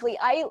so lovely.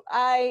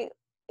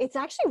 It's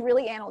actually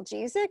really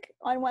analgesic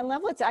on one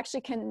level. It's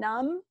actually can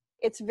numb.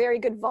 It's very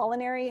good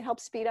vulnerary. It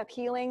helps speed up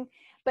healing.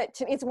 But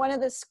it's one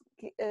of the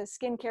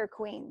skincare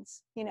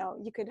queens.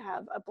 You could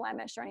have a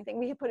blemish or anything.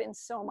 We could put it in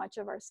so much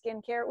of our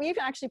skincare. We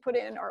even actually put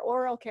it in our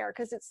oral care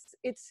because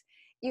it's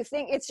you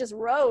think it's just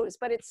rose,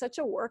 but it's such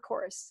a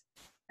workhorse.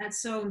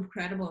 That's so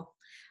incredible.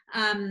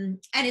 And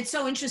it's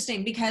so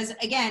interesting because,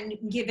 again,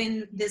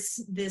 given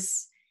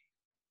this,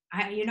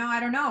 I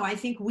don't know, I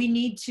think we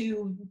need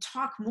to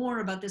talk more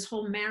about this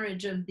whole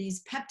marriage of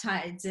these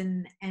peptides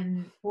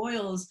and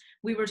oils.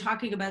 We were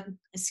talking about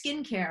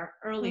skincare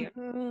earlier.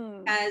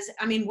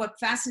 What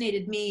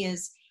fascinated me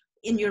is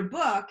in your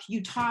book,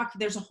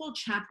 there's a whole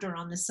chapter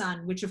on the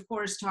sun, which of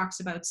course talks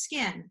about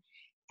skin.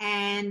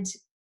 And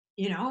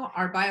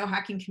our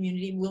biohacking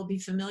community will be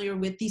familiar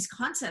with these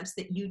concepts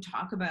that you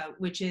talk about,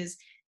 which is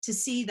to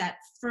see that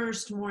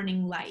first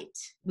morning light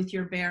with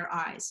your bare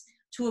eyes,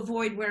 to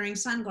avoid wearing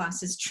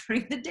sunglasses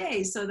during the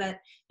day so that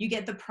you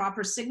get the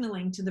proper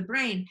signaling to the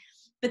brain.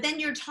 But then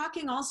you're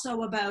talking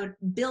also about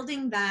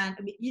building that,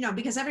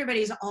 because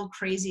everybody's all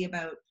crazy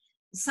about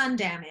sun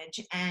damage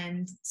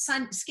and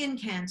skin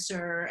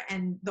cancer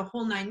and the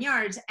whole 9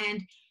 yards.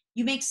 And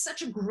you make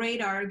such a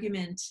great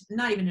argument,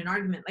 not even an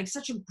argument, like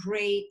such a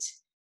great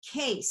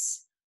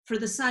case for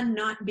the sun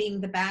not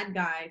being the bad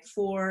guy,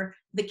 for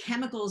the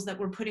chemicals that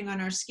we're putting on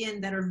our skin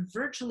that are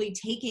virtually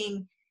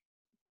taking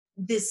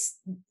this,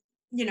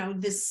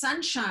 this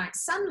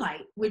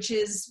sunlight, which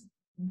is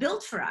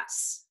built for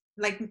us.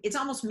 Like it's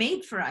almost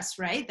made for us,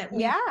 right? That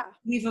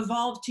we've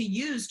evolved to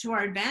use to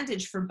our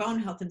advantage for bone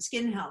health and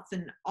skin health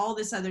and all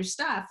this other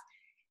stuff.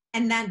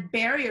 And that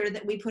barrier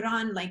that we put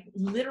on, like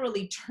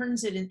literally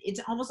turns it, it's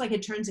almost like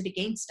it turns it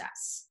against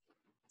us.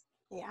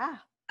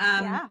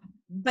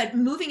 But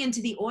moving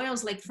into the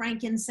oils like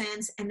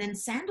frankincense and then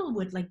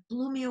sandalwood, like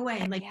blew me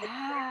away. Like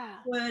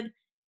wood,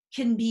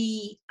 can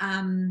be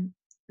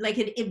like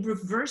it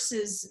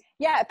reverses.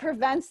 Yeah, it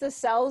prevents the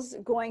cells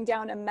going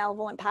down a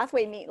malevolent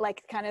pathway,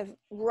 like kind of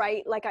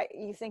right, like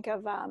you think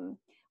of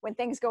when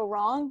things go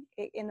wrong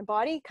in the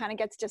body, kind of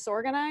gets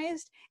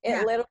disorganized. It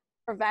Yeah. literally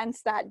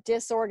prevents that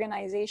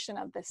disorganization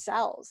of the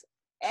cells.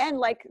 And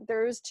like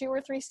there's 2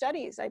 or 3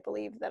 studies, I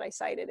believe, that I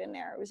cited in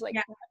there. It was like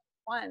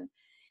one.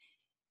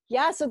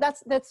 Yeah, so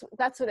that's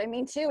what I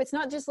mean too. It's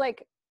not just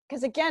like,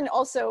 because again,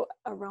 also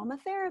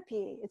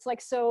aromatherapy. It's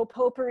like so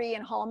potpourri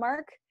and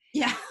Hallmark.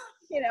 Yeah.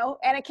 You know,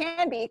 and it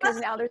can be, because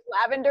now there's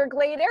lavender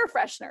Glade air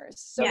fresheners.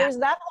 So there's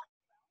that,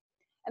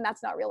 and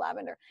that's not real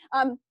lavender.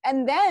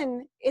 And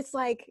then it's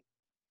like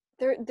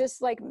this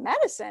like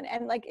medicine,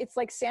 and like it's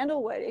like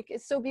sandalwood.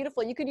 It's so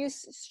beautiful. You could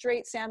use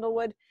straight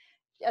sandalwood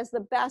as the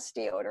best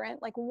deodorant,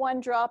 like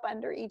 1 drop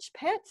under each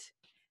pit.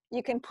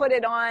 You can put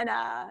it on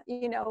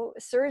you know,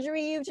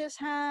 surgery you've just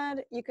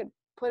had. You could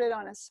put it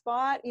on a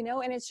spot, you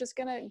know, and it's just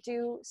gonna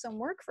do some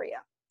work for you.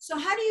 So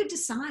how do you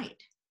decide?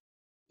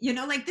 You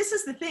know, like this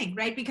is the thing,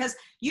 right? Because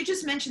you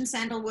just mentioned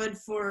sandalwood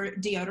for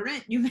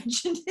deodorant. You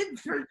mentioned it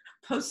for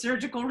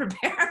post-surgical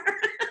repair.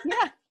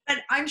 Yeah. But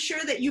I'm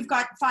sure that you've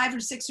got 5 or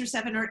 6 or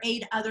 7 or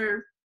 8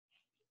 other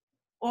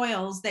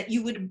oils that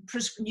you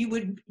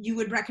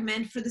would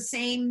recommend for the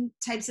same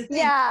types of things.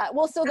 Yeah.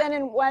 Well, so then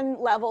in one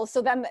level,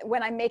 so then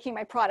when I'm making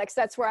my products,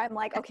 that's where I'm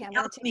like, okay, I'm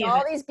going to take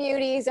all these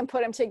beauties and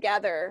put them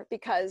together,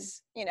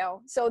 because, you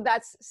know, so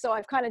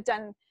I've kind of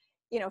done,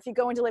 you know, if you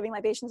go into Living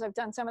Libations, I've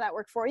done some of that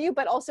work for you,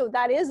 but also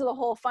that is the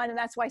whole fun. And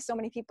that's why so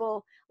many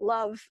people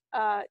love,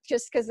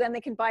 just because then they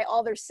can buy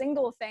all their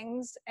single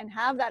things and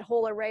have that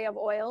whole array of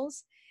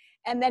oils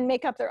and then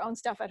make up their own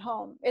stuff at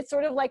home. It's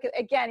sort of like,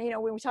 again, you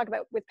know, when we talk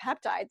about with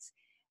peptides,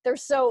 they're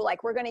so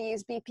like, we're going to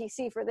use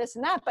BPC for this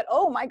and that, but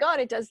oh my God,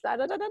 it does da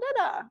da da da da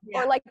da.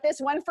 Yeah. Or like this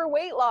one for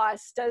weight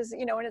loss does,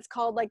 you know, and it's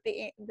called like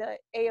the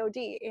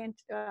AOD, and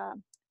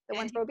the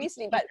one for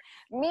obesity. But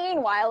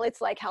meanwhile, it's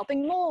like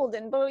helping mold,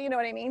 and you know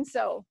what I mean?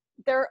 So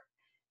they're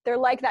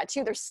like that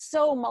too. They're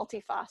so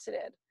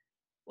multifaceted.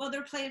 Well,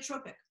 they're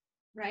pleiotropic,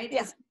 right?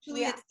 Yeah.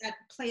 Essentially, it's that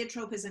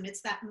pleiotropism.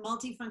 It's that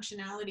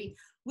multifunctionality,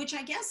 which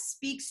I guess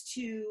speaks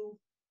to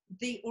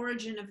the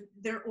origin of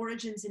their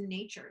origins in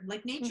nature.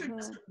 Like nature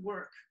doesn't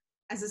work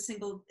as a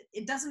single,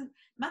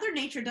 Mother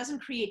Nature doesn't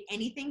create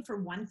anything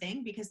for one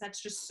thing, because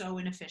that's just so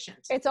inefficient.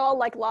 It's all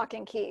like lock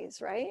and keys,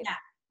 right?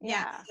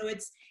 Yeah. So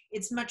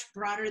it's much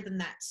broader than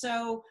that.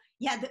 So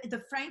yeah,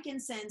 the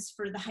frankincense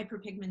for the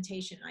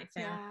hyperpigmentation I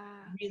found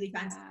really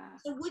fancy.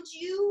 So would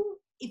you,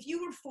 if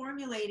you were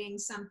formulating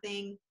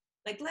something,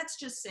 like let's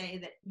just say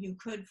that you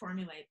could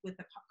formulate with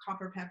a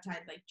copper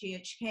peptide like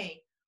GHK,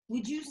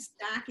 would you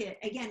stack it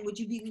again? Would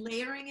you be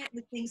layering it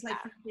with things like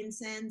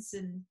frankincense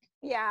and?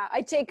 Yeah,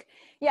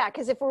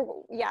 because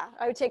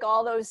I would take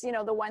all those, you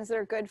know, the ones that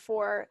are good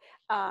for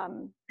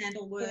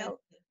sandalwood. You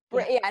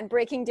know, and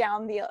breaking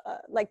down the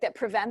like that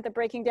prevent the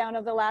breaking down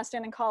of the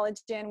elastin and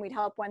collagen. We'd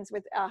help ones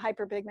with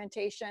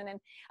hyperpigmentation, and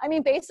I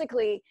mean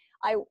basically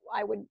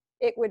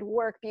it would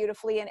work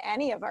beautifully in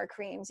any of our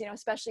creams, you know,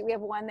 especially we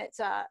have one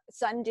that's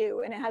Sundew,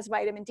 and it has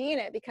vitamin D in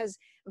it, because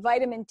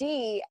vitamin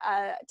D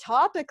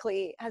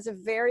topically has a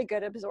very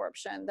good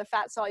absorption, the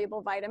fat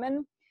soluble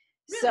vitamin.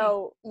 Really?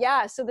 So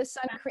yeah, so the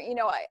sun cream, you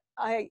know,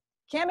 I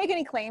can't make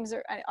any claims,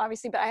 or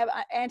obviously, but I have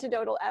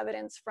anecdotal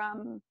evidence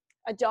from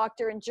a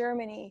doctor in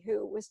Germany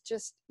who was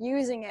just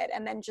using it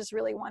and then just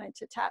really wanted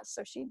to test.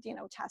 So she, you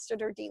know,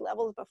 tested her D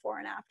levels before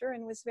and after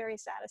and was very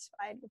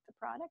satisfied with the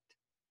product.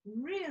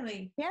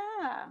 Really?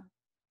 Yeah.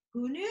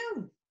 Who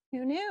knew?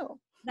 Who knew?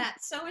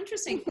 That's so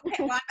interesting.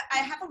 Okay, well, I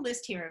have a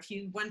list here. If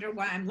you wonder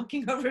why I'm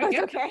looking over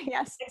here. Okay,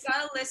 yes. I've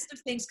got a list of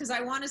things, because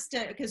I want us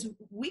to, because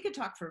we could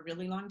talk for a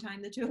really long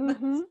time, the two of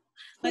us.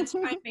 Let's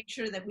try and make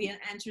sure that we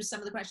answer some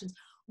of the questions.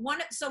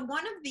 One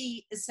of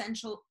the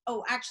essential,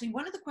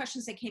 one of the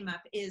questions that came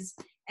up is,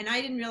 and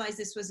I didn't realize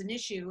this was an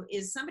issue,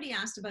 is somebody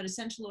asked about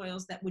essential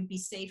oils that would be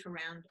safe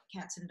around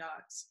cats and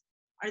dogs.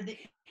 Are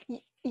they?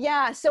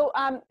 Yeah, so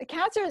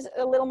cats are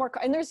a little more,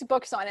 and there's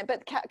books on it,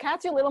 but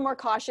cats are a little more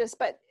cautious,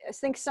 but I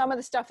think some of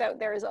the stuff out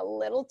there is a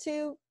little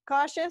too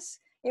cautious.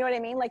 You know what I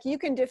mean? Like you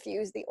can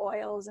diffuse the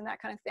oils and that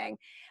kind of thing,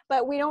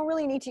 but we don't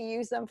really need to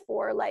use them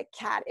for like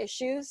cat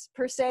issues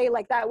per se.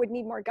 Like that would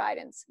need more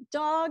guidance.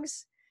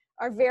 Dogs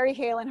are very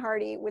hale and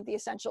hearty with the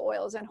essential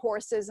oils, and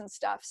horses and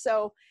stuff.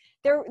 So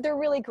they're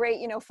really great,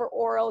 you know, for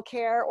oral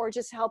care, or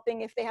just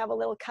helping if they have a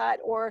little cut,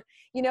 or,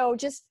 you know,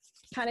 just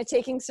kind of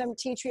taking some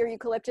tea tree or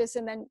eucalyptus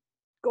and then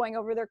going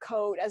over their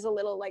coat as a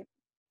little, like,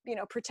 you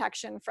know,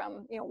 protection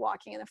from, you know,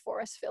 walking in the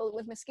forest filled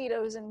with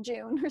mosquitoes in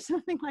June or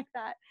something like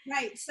that.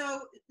 Right.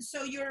 So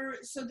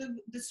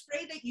the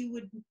spray that you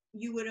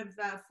would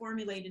have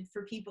formulated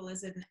for people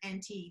is an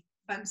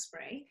anti-bug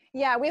spray.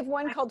 Yeah, we have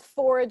one called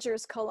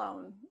Forager's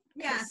Cologne.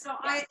 Yeah. So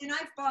I've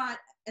bought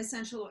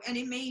essential, and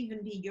it may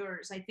even be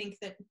yours. I think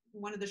that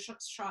one of the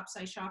shops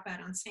I shop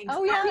at on St.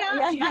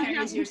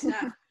 Carries your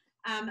stuff.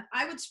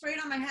 I would spray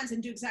it on my hands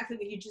and do exactly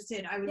what you just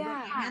did. I would rub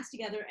my hands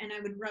together and I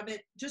would run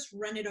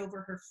it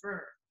over her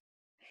fur.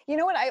 You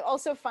know what I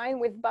also find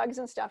with bugs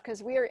and stuff,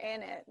 because we are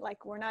in it,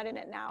 like we're not in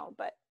it now,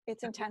 but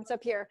It's intense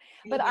up here.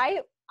 But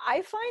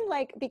I find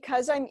like,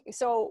 because I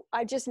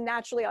just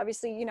naturally,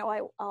 obviously, you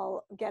know,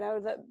 I'll get out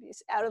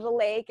of the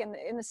lake and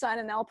in the sun,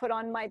 and I'll put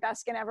on my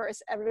best skin ever,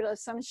 every bit of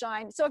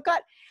sunshine. So I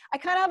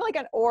kind of have like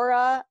an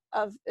aura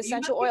of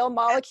essential oil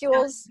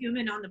molecules.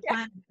 Human on the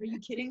planet. Are you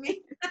kidding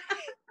me?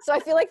 So I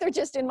feel like they're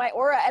just in my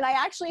aura. And I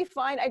actually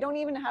find I don't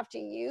even have to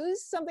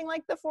use something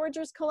like the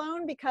Forager's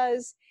cologne,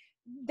 because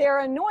they're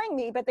annoying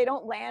me, but they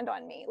don't land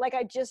on me. Like,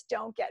 I just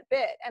don't get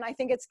bit. And I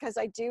think it's because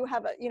I do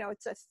have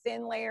it's a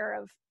thin layer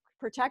of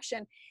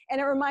protection.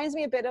 And it reminds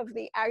me a bit of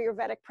the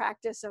Ayurvedic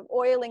practice of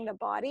oiling the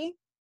body.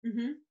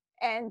 Mm-hmm.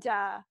 And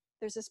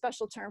there's a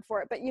special term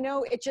for it, but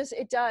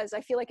it does.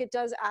 I feel like it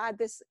does add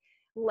this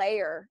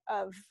layer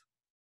of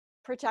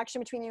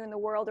protection between you and the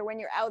world, or when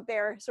you're out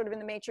there sort of in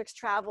the matrix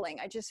traveling.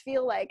 I just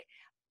feel like,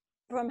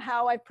 from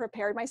how I've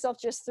prepared myself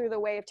just through the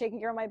way of taking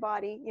care of my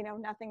body,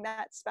 nothing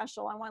that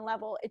special on one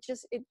level, it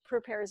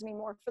prepares me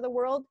more for the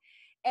world.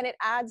 And it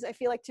adds, I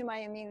feel like, to my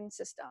immune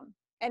system.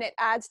 And it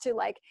adds to,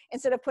 like,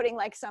 instead of putting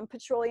like some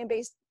petroleum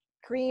based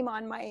cream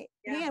on my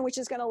hand, which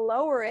is going to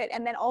lower it,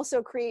 and then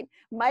also create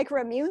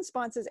microimmune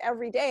responses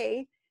every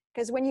day.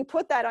 Because when you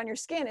put that on your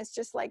skin, it's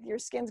just like your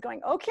skin's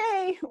going,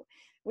 okay,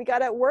 we got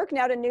to work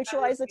now to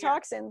neutralize the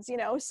toxins,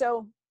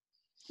 so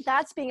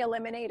that's being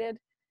eliminated.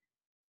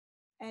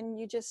 And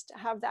you just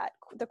have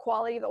the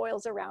quality of the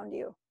oils around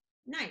you.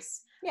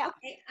 Nice. Yeah.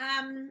 Okay.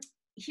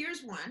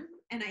 Here's one,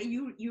 and I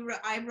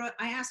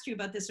asked you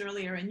about this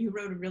earlier, and you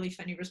wrote a really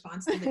funny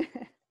response to this.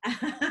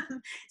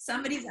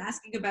 Somebody's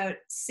asking about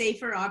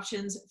safer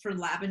options for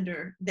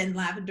lavender than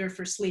lavender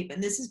for sleep,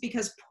 and this is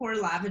because poor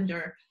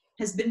lavender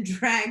has been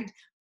dragged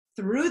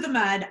through the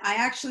mud. I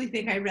actually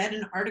think I read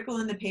an article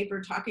in the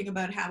paper talking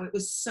about how it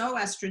was so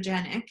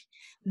estrogenic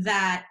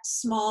that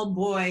small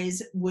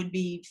boys would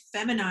be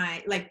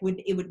feminized, like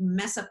it would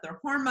mess up their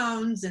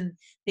hormones, and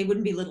they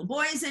wouldn't be little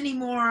boys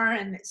anymore.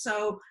 And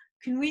so,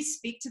 can we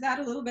speak to that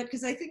a little bit?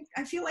 Because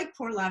I feel like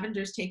poor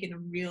lavender's taken a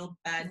real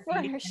bad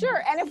beating. For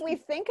sure. And if we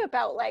think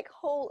about like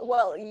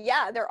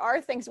there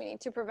are things we need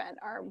to prevent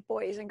our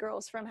boys and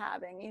girls from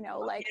having,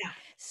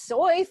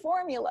 soy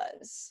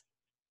formulas.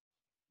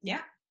 Yeah.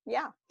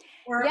 Yeah.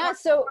 Or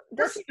so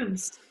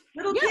perfumes.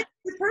 Little kids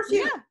with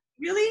perfume. Yeah.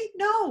 Really?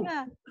 No.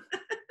 Yeah.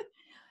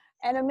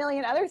 And a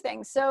million other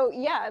things. So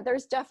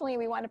there's definitely,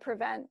 we want to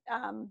prevent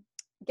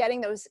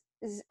getting those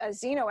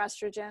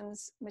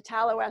xenoestrogens,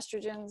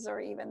 metalloestrogens,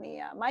 or even the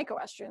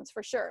mycoestrogens,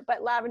 for sure.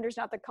 But lavender's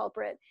not the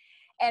culprit.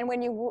 And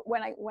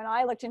when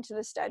I looked into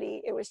the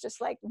study, it was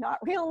just like, not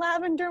real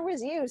lavender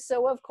was used.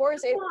 So of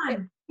course it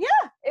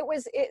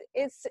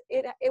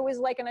was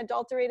like an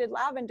adulterated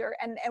lavender.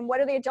 And what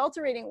are they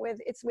adulterating with?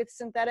 It's with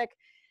synthetic,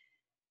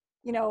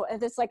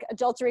 it's like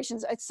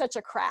adulterations. It's such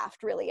a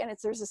craft, really. And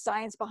there's a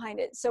science behind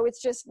it. So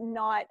it's just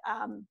not,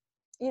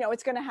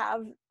 it's going to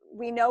have,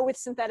 we know with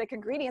synthetic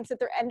ingredients that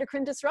they're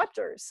endocrine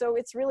disruptors. So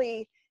it's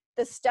really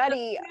the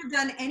study. I've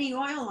done any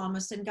oil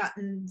almost and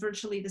gotten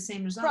virtually the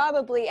same result.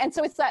 Probably. And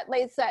so it's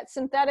that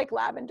synthetic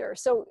lavender.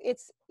 So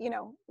it's,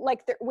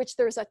 which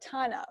there's a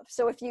ton of.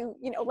 So if you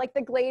like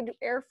the Glade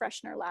air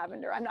freshener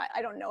lavender,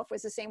 I don't know if it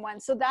was the same one.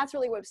 So that's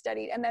really what I've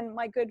studied. And then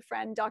my good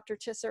friend, Dr.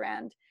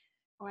 Tisserand,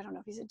 I don't know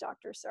if he's a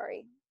doctor,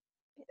 sorry.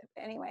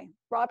 Anyway,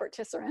 Robert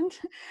Tisserand.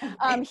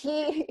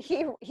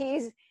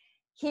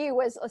 He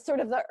was sort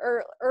of the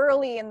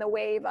early in the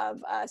wave of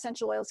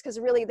essential oils, because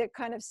really the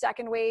kind of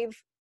second wave,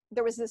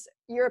 there was this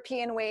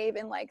European wave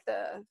in like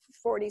the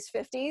 40s,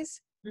 50s.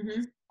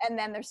 Mm-hmm. And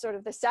then there's sort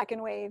of the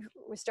second wave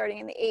was starting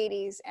in the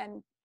 80s,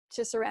 and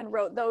Tisserand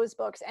wrote those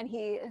books, and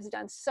he has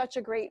done such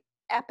a great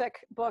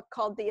epic book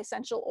called The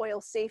Essential Oil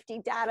Safety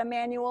Data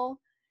Manual.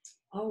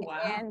 Oh, wow.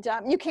 And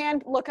you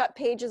can look up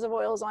pages of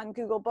oils on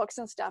Google Books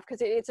and stuff,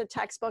 because it's a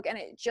textbook, and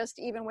it just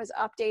even was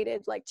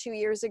updated like 2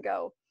 years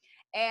ago.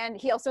 And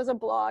he also has a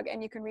blog,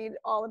 and you can read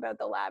all about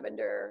the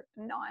lavender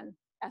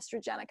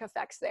non-estrogenic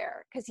effects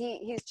there, because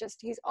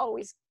he's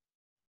always,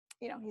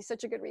 he's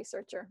such a good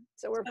researcher.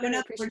 So we're very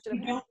appreciative. We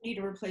don't need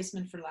a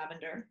replacement for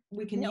lavender.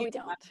 We can use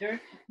lavender.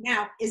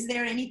 Now, is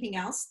there anything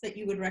else that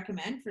you would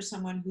recommend for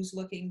someone who's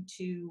looking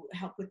to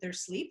help with their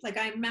sleep? Like,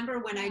 I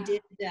remember when I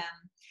did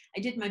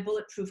my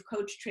bulletproof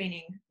coach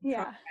training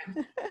program,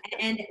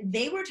 and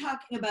they were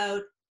talking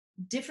about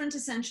different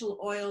essential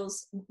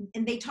oils,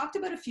 and they talked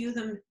about a few of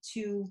them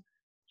to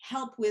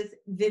help with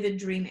vivid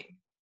dreaming.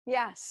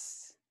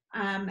 Yes.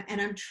 And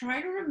I'm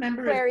trying to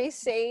remember. Clary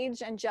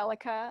sage,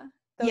 angelica.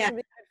 Those would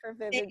be good for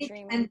vivid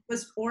dreaming. And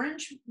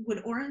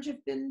would orange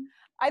have been?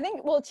 I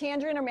think,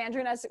 tangerine or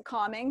mandarin as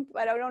calming,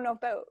 but I don't know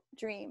about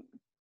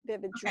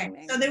vivid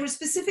dreaming. So there were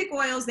specific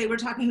oils they were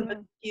talking about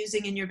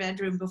using in your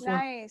bedroom before.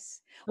 Nice.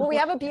 Well, we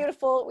have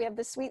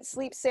the sweet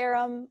sleep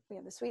serum, we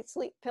have the sweet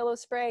sleep pillow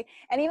spray,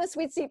 and even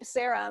sweet sleep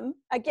serum,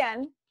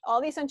 again, all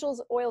the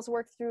essentials oils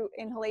work through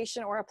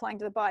inhalation or applying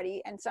to the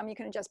body, and some you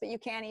can ingest, but you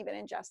can't even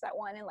ingest that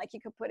one. And like, you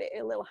could put it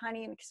in a little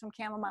honey and some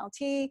chamomile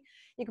tea.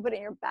 You can put it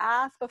in your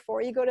bath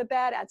before you go to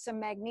bed, add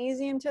some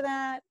magnesium to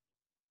that.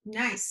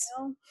 Nice.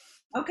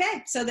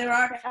 Okay. So there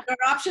are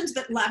options,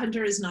 but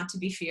lavender is not to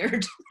be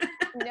feared.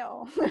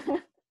 No.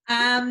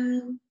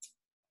 Um,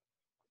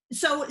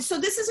 so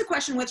this is a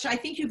question which I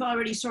think you've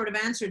already sort of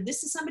answered.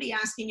 This is somebody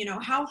asking, you know,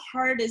 how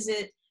hard is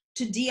it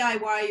to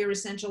DIY your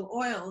essential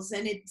oils?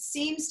 And it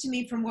seems to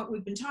me from what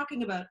we've been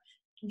talking about,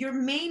 your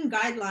main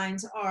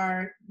guidelines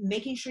are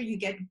making sure you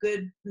get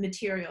good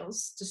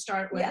materials to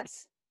start with.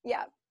 Yes.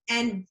 Yeah.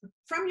 And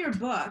from your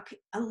book,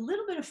 a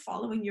little bit of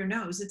following your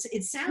nose.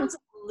 It sounds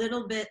a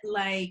little bit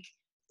like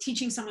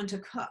teaching someone to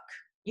cook.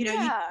 You know,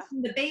 Yeah.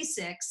 you teach the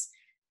basics,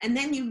 and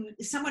then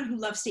someone who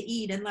loves to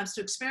eat and loves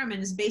to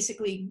experiment is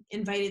basically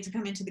invited to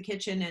come into the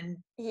kitchen and.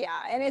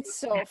 Yeah, and it's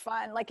so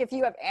fun. Like if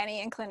you have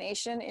any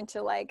inclination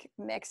into like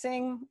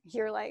mixing,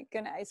 you're like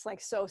it's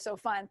like so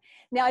fun.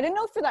 Now, I didn't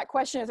know for that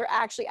question if they're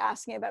actually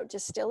asking about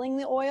distilling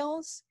the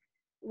oils,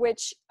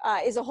 which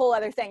is a whole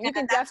other thing. You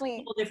can definitely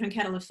a whole different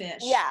kettle of fish.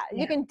 Yeah,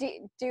 you can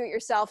do it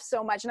yourself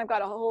so much. And I've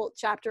got a whole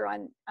chapter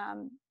on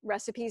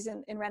recipes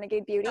in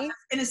Renegade Beauty. I was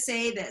going to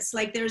say this,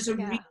 like there's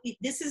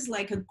this is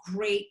like a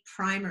great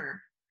primer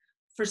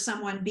for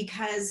someone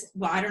because,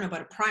 well, I don't know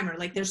about a primer,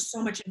 like there's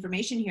so much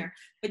information here,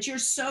 but you're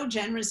so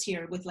generous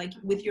here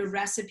with your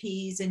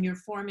recipes and your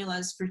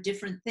formulas for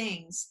different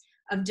things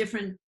of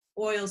different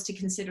oils to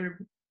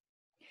consider.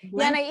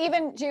 Yeah, and I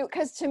even do,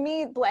 because to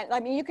me, blend, I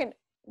mean, you can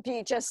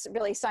be just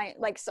really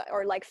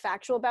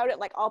factual about it.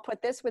 Like I'll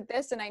put this with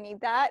this and I need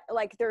that,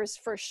 like there's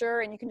for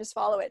sure, and you can just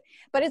follow it.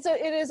 But it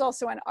is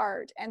also an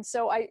art. And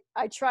so I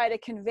try to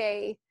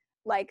convey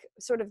like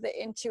sort of the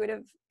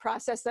intuitive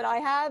process that I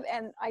have.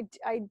 And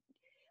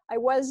I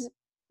was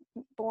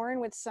born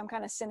with some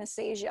kind of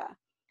synesthesia.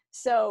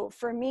 So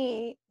for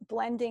me,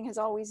 blending has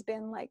always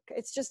been like,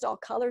 it's just all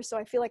colors. So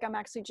I feel like I'm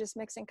actually just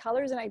mixing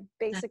colors and I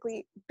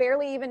basically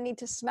barely even need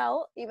to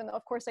smell, even though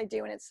of course I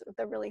do. And it's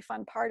the really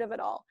fun part of it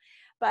all.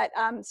 But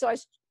so I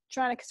was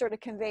trying to sort of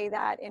convey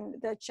that in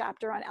the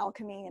chapter on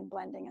alchemy and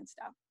blending and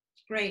stuff.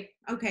 Great.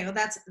 Okay. Well,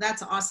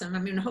 that's awesome. I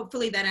mean,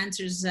 hopefully that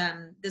answers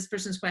this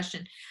person's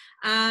question.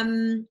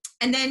 And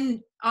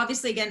then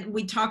obviously, again,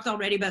 we talked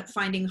already about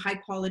finding high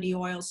quality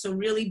oils. So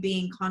really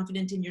being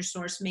confident in your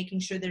source, making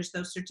sure there's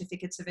those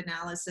certificates of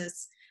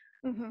analysis.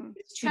 Mm-hmm.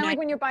 Kind of like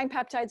when you're buying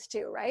peptides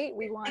too, right?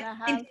 We want to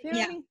have, you know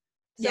what I mean?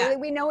 So yeah.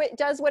 we know it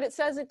does what it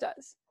says it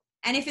does.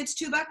 And if it's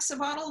 $2 a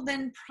bottle,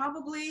 then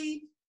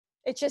probably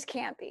it just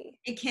can't be.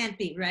 It can't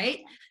be, right?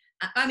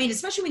 I mean,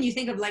 especially when you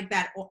think of like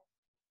that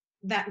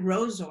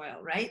rose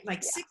oil, right?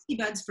 Like 60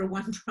 buds for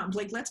one drop.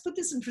 Like, let's put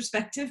this in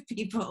perspective,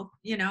 people.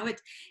 You know,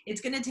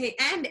 it's going to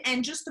take,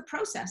 and just the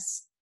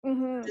process.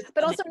 Mm-hmm.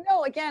 But also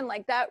no, again,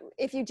 like that,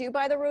 if you do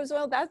buy the rose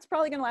oil, that's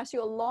probably going to last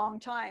you a long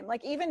time.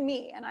 Like even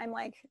me, and I'm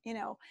like, you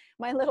know,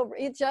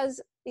 it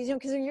does, you know,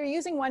 because you're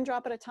using one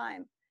drop at a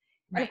time.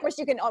 Right. And of course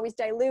you can always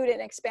dilute it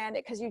and expand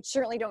it because you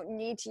certainly don't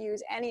need to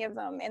use any of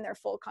them in their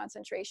full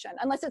concentration,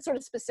 unless it's sort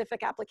of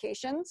specific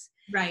applications.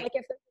 Right. Like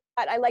if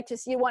I like to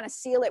see, you want to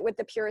seal it with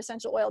the pure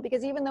essential oil,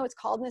 because even though it's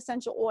called an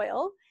essential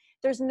oil,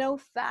 there's no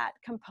fat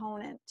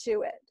component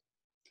to it.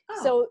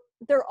 Oh. So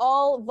they're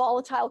all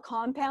volatile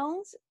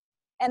compounds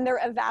and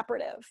they're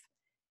evaporative.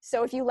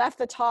 So if you left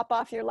the top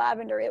off your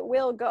lavender, it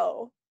will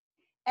go.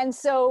 And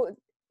so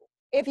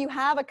if you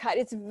have a cut,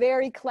 it's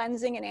very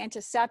cleansing and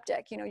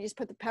antiseptic. You know, you just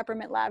put the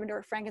peppermint, lavender,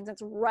 or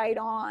frankincense right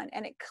on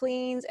and it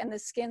cleans and the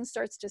skin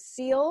starts to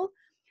seal.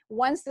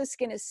 Once the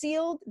skin is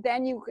sealed,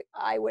 then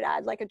I would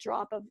add like a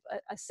drop of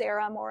a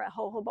serum or a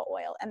jojoba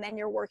oil, and then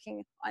you're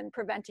working on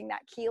preventing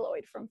that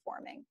keloid from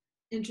forming.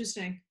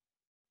 Interesting.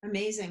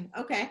 Amazing.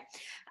 Okay.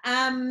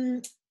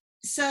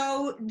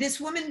 So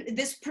this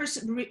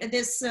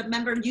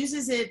member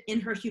uses it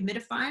in her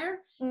humidifier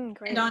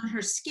and on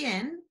her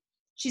skin.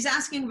 She's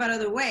asking about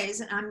other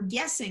ways, and I'm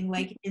guessing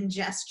like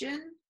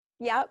ingestion.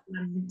 Yep.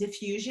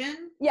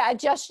 Diffusion. Yeah,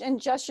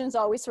 ingestion's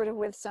always sort of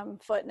with some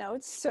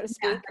footnotes, so to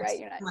speak, right?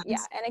 You're not,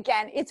 yeah, and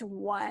again, it's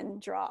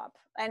one drop,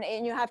 and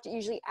you have to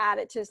usually add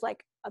it to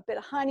like a bit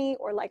of honey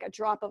or like a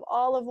drop of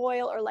olive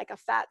oil or like a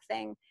fat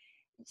thing.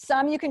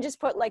 Some you can just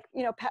put like,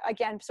 you know,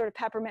 again, sort of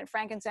peppermint,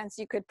 frankincense,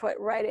 you could put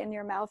right in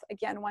your mouth,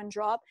 again, one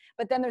drop.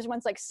 But then there's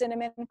ones like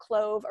cinnamon,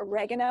 clove,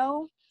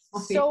 oregano,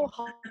 so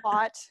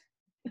hot,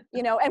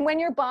 you know, and when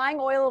you're buying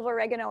oil of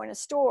oregano in a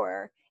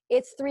store,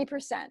 it's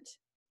 3%.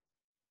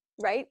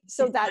 Right?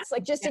 So that's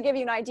like, just to give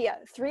you an idea,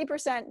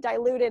 3%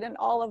 diluted in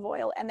olive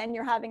oil, and then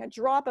you're having a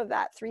drop of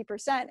that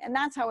 3%, and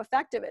that's how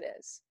effective it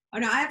is. Oh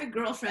no, I have a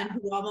girlfriend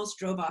who almost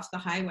drove off the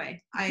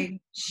highway.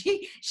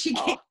 She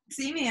came to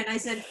see me and I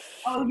said,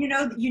 oh, you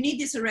know, you need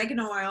this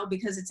oregano oil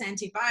because it's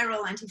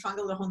antiviral,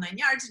 antifungal, the whole 9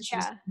 yards. And she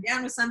was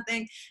down with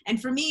something.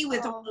 And for me,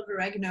 with olive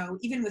oregano,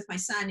 even with my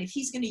son, if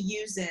he's going to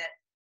use it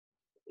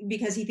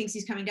because he thinks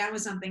he's coming down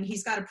with something,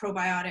 he's got a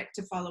probiotic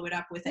to follow it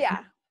up with it. Yeah.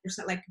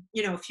 Like,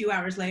 you know, a few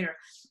hours later.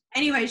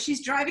 Anyway,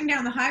 she's driving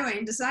down the highway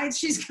and decides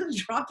she's going to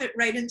drop it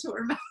right into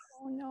her mouth.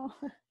 Oh no.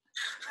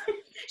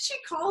 She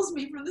calls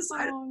me from the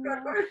side of the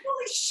road.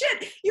 Holy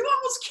shit, you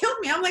almost killed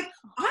me. I'm like,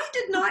 I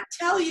did not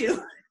tell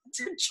you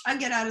to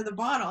chug it out of the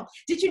bottle.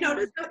 Did you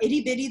notice how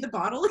itty bitty the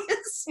bottle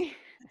is?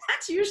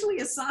 That's usually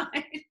a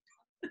sign.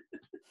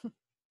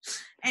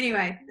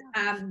 Anyway,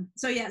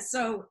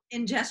 so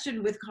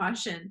ingestion with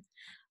caution.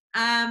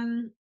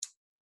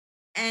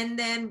 and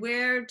then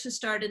where to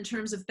start in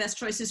terms of best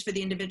choices for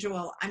the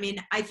individual. I mean,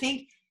 I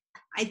think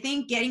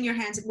getting your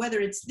hands, whether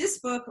it's this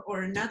book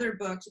or another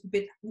book,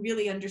 but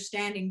really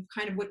understanding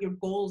kind of what your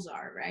goals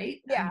are,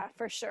 right? Yeah,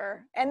 for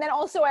sure. And then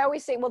also I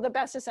always say, well, the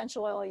best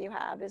essential oil you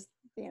have is,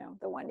 you know,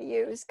 the one to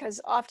use, because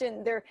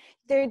often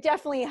they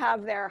definitely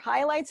have their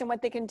highlights and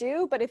what they can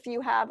do. But if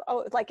you have,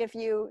 like if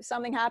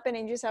something happened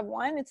and you just have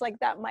one, it's like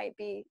that might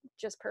be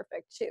just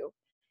perfect too.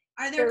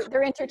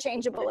 They're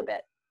interchangeable a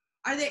bit.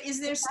 Is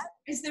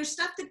there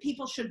stuff that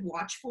people should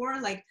watch for?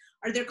 Like,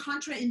 are there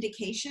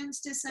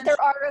contraindications to essential?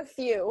 There are a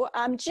few.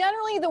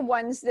 Generally, the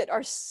ones that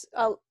are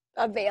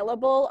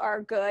available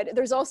are good.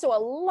 There's also a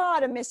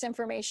lot of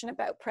misinformation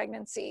about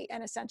pregnancy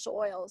and essential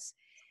oils.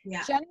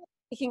 Yeah. Generally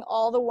speaking,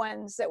 all the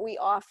ones that we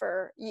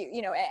offer,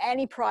 you know,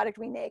 any product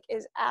we make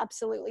is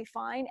absolutely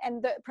fine.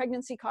 And the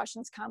pregnancy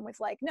cautions come with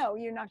like, no,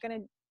 you're not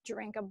going to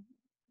drink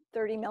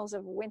 30 mils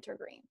of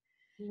wintergreen.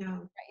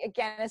 No.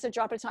 Again, it's a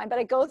drop at a time, but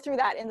I go through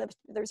that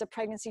there's a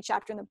pregnancy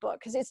chapter in the book,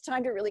 because it's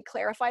time to really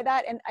clarify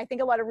that. And I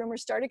think a lot of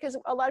rumors started because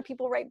a lot of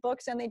people write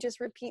books and they just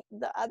repeat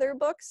the other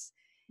books.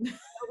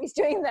 Nobody's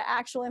doing the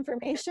actual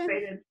information.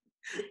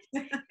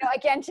 You know,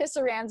 again,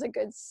 Tisserand's a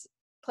good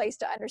place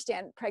to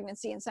understand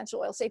pregnancy and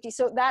essential oil safety.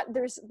 So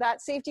there's that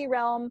safety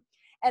realm.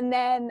 And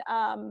then,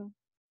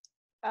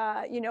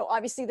 you know,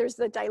 obviously there's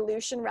the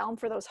dilution realm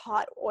for those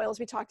hot oils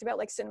we talked about,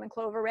 like cinnamon,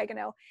 clove,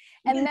 oregano.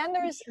 And then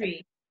there's...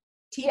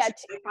 Tea tree, I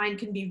find,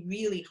 can be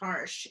really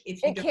harsh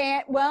if you it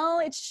can't. Well,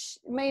 it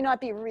may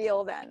not be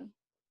real then.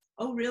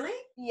 Oh, really?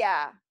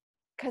 Yeah,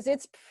 because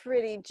it's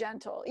pretty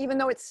gentle, even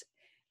though it's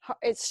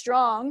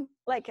strong,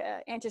 like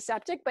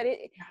antiseptic. But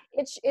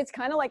it's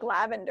kind of like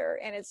lavender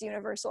in its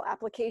universal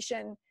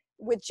application,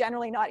 with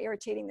generally not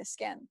irritating the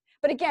skin.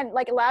 But again,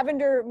 like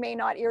lavender may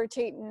not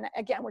irritate. And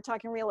again, we're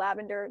talking real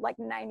lavender, like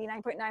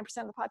 99.9%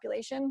 of the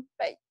population.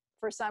 But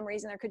for some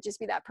reason, there could just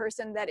be that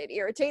person that it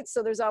irritates.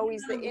 So there's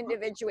always the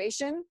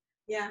individuation.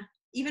 Yeah.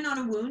 Even on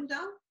a wound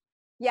though?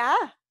 Yeah.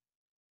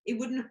 It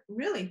wouldn't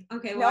really.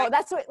 Okay. Well, no,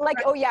 that's what, like,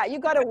 oh yeah, you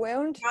got a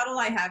wound. The bottle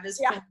I have is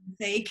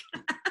fake.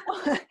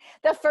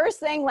 The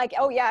first thing, like,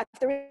 oh yeah, if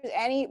there's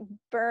any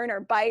burn or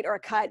bite or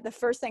cut, the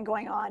first thing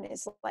going on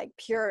is like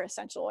pure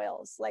essential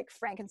oils, like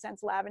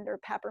frankincense, lavender,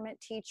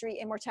 peppermint, tea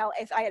tree, immortelle.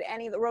 If I had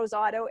any of the rose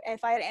otto,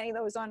 if I had any of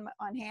those on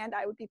hand,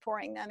 I would be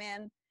pouring them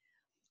in.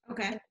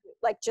 Okay. And,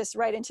 like just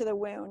right into the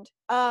wound.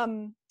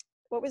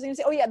 What was I going to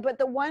say? Oh yeah, but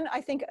the one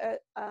I think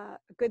a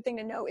good thing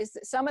to know is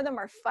that some of them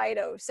are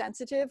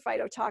phytosensitive,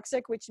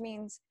 phytotoxic, which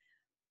means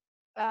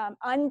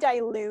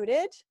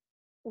undiluted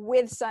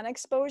with sun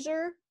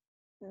exposure,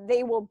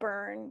 they will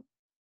burn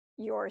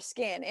your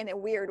skin in a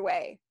weird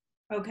way.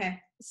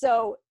 Okay.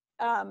 So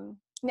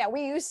now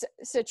we use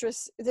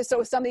citrus.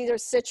 So some of these are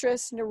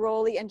citrus,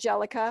 neroli,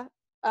 angelica.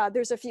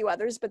 There's a few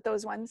others, but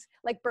those ones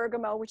like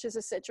bergamot, which is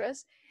a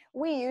citrus.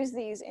 We use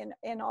these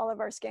in all of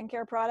our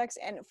skincare products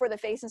and for the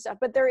face and stuff,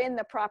 but they're in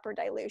the proper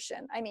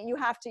dilution. I mean, you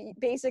have to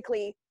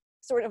basically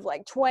sort of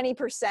like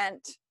 20%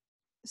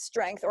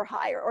 strength or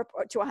higher,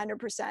 or to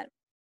 100%.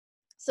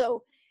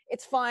 So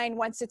it's fine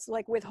once it's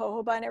like with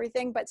jojoba and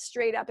everything, but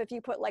straight up, if you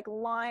put like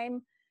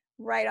lime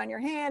right on your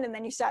hand and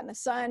then you sat in the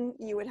sun,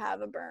 you would have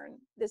a burn.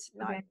 This is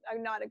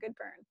not a good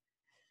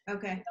burn.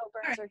 Okay. No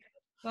burns are good.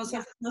 Well,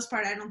 so for the most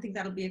part, I don't think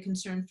that'll be a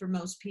concern for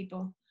most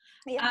people.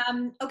 Yeah.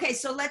 Okay,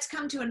 so let's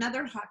come to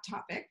another hot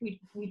topic.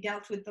 We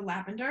dealt with the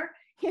lavender.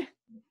 Yeah.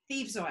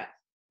 Thieves oil.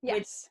 Yes.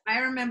 Which I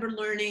remember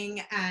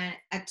learning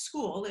at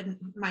school in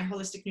my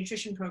holistic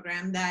nutrition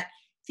program that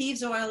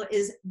thieves oil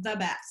is the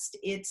best.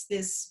 It's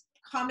this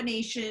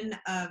combination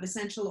of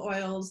essential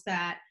oils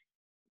that,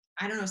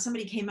 I don't know,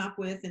 somebody came up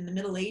with in the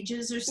Middle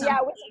Ages or something.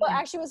 Yeah,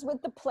 actually it was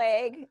with the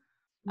plague.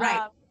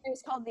 Right. It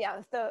was called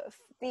the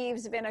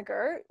thieves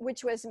vinegar,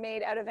 which was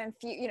made out of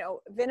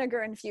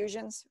vinegar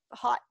infusions,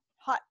 hot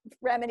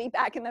remedy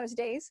back in those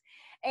days.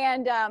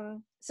 And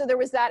so there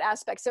was that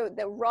aspect. So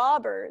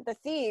the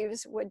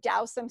thieves would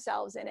douse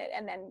themselves in it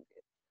and then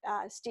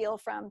steal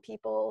from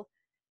people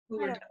who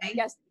were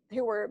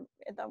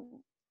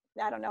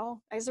I don't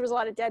know. I guess there was a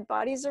lot of dead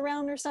bodies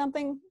around or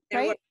something,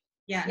 right?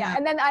 Yeah. No.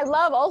 And then I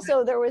love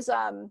also there was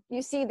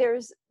you see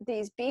there's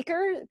these beaks,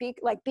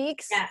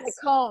 yes. like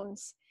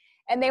cones,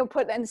 and they would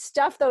put and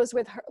stuff those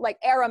with like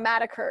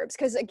aromatic herbs,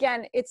 because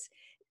again, it's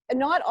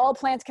not all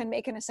plants can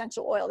make an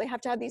essential oil. They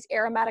have to have these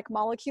aromatic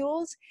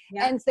molecules,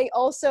 and they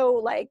also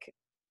like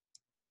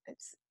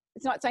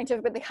it's not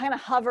scientific, but they kind of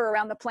hover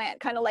around the plant,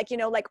 kind of like,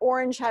 like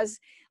orange has,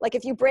 like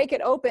if you break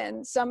it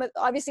open,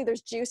 obviously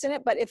there's juice in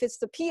it, but if it's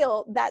the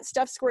peel, that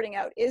stuff squirting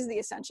out is the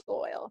essential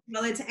oil.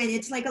 Well,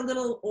 it's like a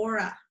little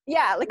aura.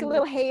 Yeah, like a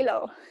little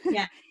halo.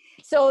 Yeah.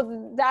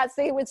 So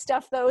they would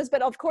stuff those,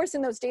 but of course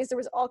in those days there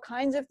was all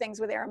kinds of things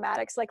with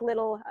aromatics, like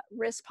little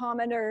wrist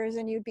pomaders,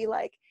 and you'd be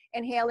like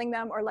inhaling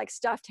them, or like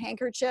stuffed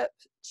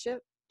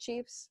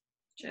chiefs,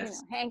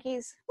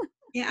 hankies.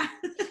 Yeah.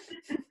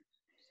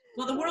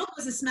 Well, the world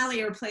was a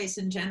smellier place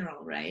in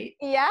general, right?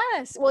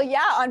 Yes. Well,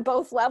 yeah, on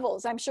both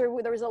levels. I'm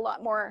sure there was a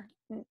lot more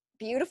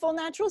beautiful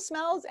natural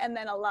smells, and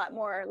then a lot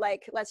more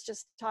like, let's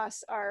just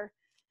toss our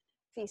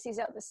feces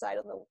out the side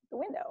of the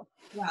window.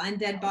 Well, and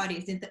dead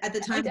bodies at the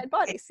time. And dead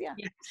bodies, yeah.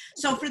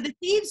 So for the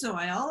thieves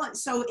oil,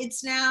 so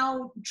it's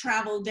now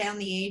traveled down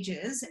the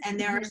ages, and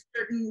there are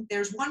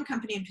there's one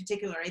company in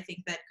particular, I think,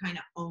 that kind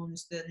of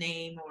owns the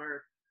name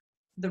or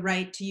the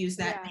right to use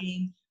that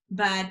name.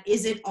 But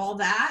is it all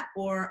that,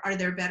 or are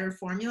there better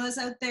formulas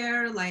out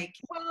there? Like,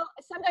 well,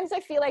 sometimes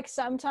I feel like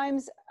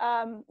sometimes,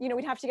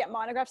 we'd have to get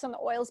monographs on the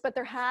oils, but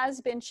there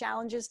has been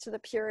challenges to the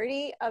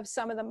purity of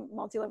some of the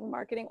multi-level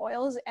marketing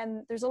oils.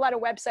 And there's a lot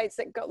of websites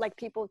that go, like,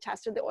 people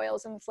tested the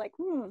oils and it's like,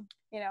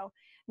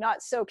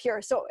 not so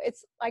pure. So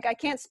it's like, I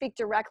can't speak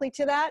directly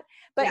to that,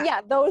 but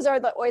those are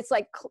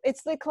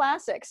it's the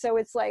classic. So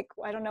it's like,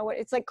 I don't know what,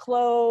 it's like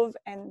clove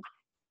and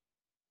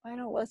I don't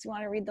know, what else, you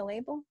want to read the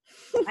label?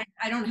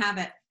 I don't have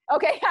it.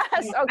 Okay.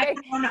 Yes. Okay.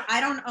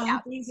 I don't own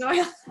these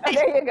oils. Oh,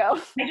 there you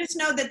go. I just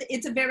know that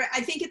it's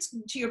I think it's,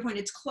 to your point,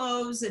 it's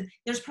cloves, and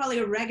there's probably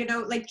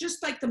oregano, like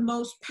just like the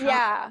most powerful.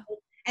 Yeah.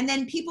 And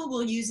then people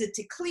will use it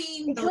to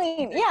clean.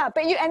 Yeah.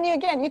 But you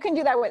can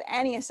do that with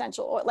any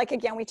essential oil. Like,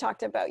 again, we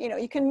talked about,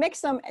 you can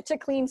mix them to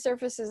clean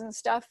surfaces and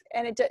stuff,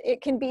 and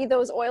it can be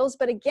those oils.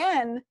 But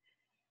again,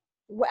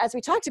 as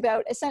we talked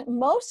about,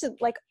 most of,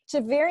 like,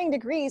 to varying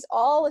degrees,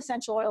 all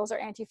essential oils are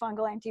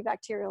antifungal,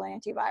 antibacterial,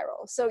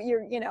 antiviral. So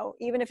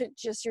even if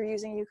it's just you're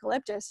using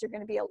eucalyptus, you're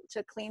going to be able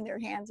to clean your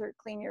hands or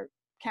clean your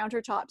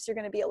countertops. You're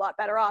going to be a lot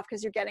better off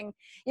because you're getting,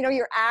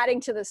 you're adding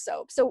to the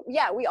soap. So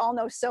yeah, we all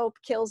know soap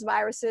kills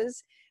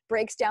viruses,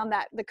 breaks down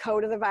the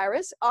coat of the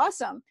virus.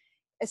 Awesome.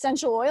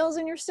 Essential oils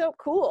in your soap,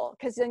 cool,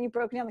 because then you've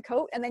broken down the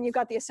coat, and then you've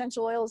got the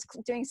essential oils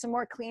doing some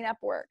more cleanup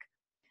work.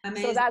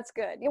 Amazing. So that's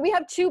good. We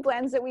have 2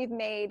 blends that we've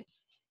made.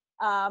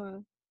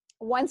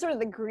 One sort of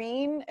the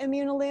green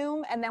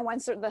immunolume, and then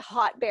one sort of the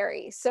hot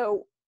berry.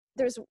 So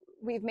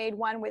we've made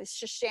one with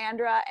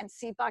shashandra and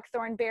sea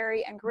buckthorn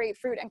berry and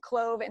grapefruit and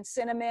clove and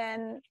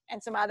cinnamon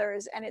and some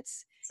others. And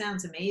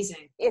sounds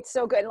amazing. It's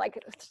so good.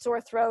 Like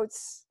sore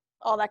throats,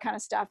 all that kind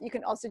of stuff. You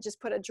can also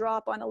just put a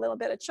drop on a little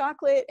bit of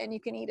chocolate and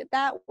you can eat it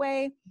that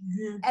way.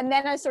 Mm-hmm. And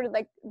then I sort of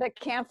like the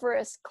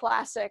camphorous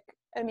classic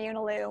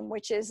immunolume,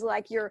 which is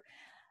like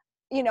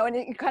and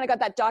you kind of got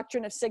that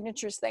doctrine of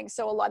signatures thing.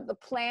 So a lot of the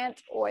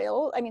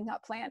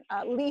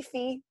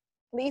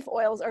leaf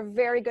oils are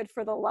very good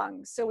for the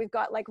lungs. So we've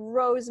got like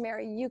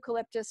rosemary,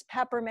 eucalyptus,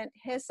 peppermint,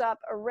 hyssop,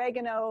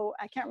 oregano,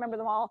 I can't remember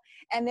them all.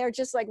 And they're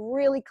just like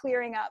really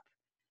clearing up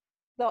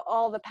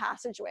all the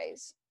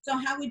passageways. So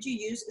how would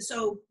you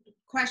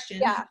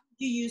question, how would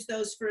you use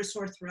those for a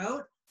sore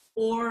throat?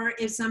 Or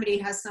if somebody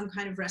has some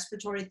kind of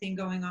respiratory thing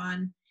going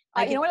on?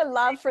 You know what I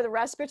love for the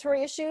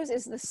respiratory issues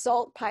is the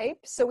salt pipe.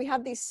 So we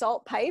have these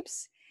salt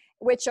pipes,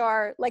 which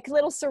are like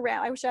little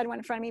ceramic. I wish I had one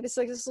in front of me, but it's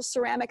like this little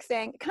ceramic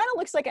thing. It kind of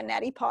looks like a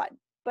neti pot,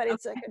 but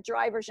it's like a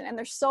dry version, and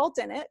there's salt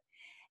in it.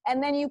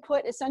 And then you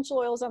put essential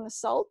oils on the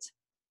salt.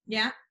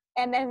 Yeah.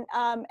 And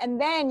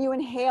then you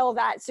inhale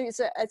that. So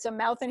it's a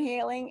mouth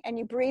inhaling, and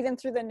you breathe in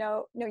through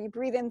you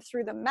breathe in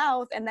through the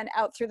mouth and then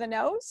out through the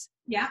nose.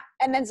 Yeah.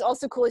 And then it's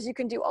also cool is you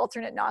can do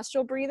alternate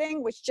nostril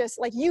breathing, which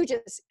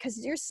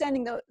because you're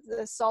sending the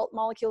salt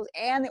molecules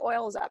and the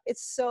oils up.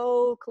 It's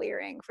so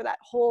clearing for that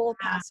whole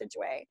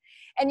passageway.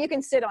 And you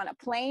can sit on a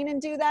plane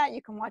and do that.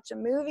 You can watch a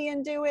movie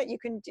and do it. You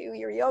can do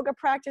your yoga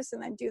practice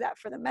and then do that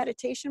for the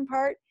meditation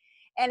part.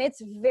 And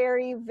it's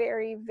very,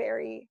 very,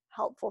 very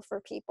helpful for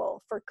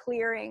people for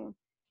clearing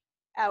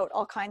out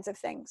all kinds of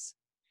things.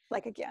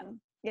 Like, again,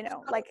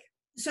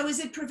 So is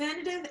it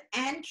preventative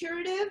and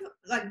curative?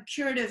 Like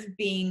curative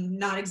being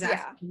not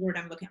exactly the word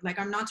I'm looking at. Like,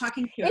 I'm not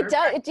talking cure. It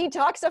does. It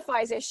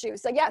detoxifies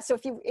issues. Like, so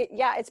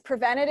it's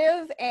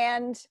preventative,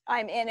 and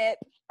I'm in it.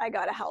 I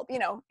got to help,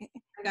 in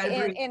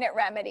it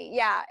remedy.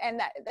 Yeah. And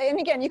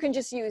again, you can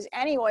just use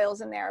any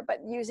oils in there, but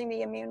using the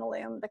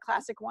immunolume, the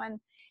classic one,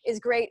 is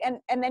great.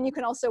 And then you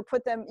can also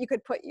put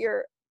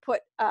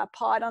a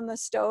pot on the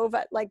stove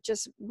at like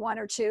just 1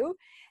 or 2,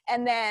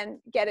 and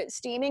then get it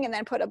steaming, and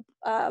then put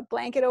a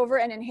blanket over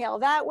and inhale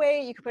that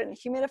way. You can put it in a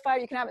humidifier.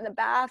 You can have it in the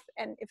bath,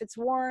 and if it's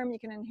warm, you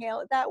can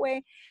inhale it that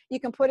way. You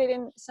can put it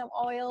in some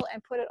oil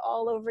and put it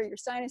all over your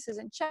sinuses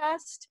and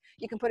chest.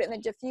 You can put it in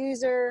the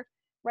diffuser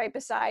right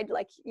beside,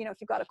 like, if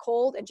you've got a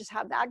cold, and just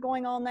have that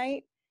going all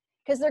night,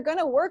 because they're going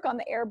to work on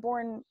the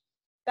airborne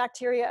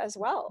bacteria as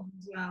well.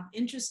 Wow,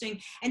 interesting.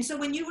 And so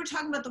when you were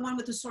talking about the one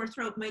with the sore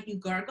throat, might you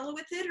gargle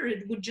with it, or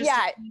it would just?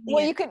 Yeah,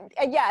 well, you could,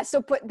 so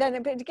but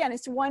again,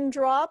 it's 1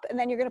 drop, and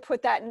then you're going to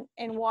put that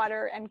in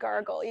water and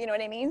gargle, you know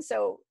what I mean?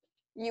 So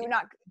you're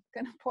not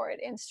going to pour it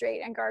in straight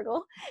and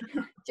gargle,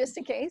 just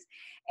in case.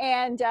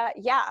 And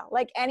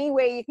like any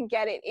way you can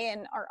get it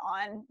in or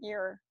on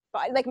your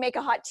body, like make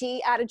a hot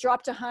tea, add a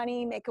drop to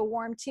honey, make a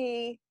warm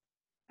tea.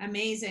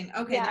 Amazing.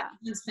 Okay, that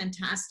sounds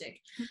fantastic.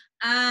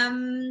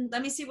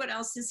 Let me see what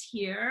else is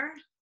here.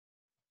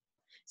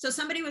 So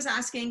somebody was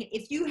asking,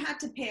 if you had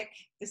to pick,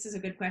 this is a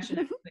good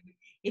question.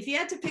 If you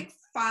had to pick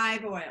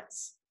 5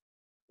 oils,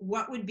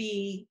 what would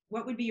be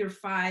your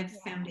 5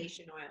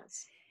 foundation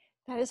oils?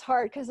 That is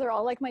hard because they're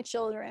all like my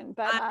children,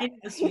 but I know,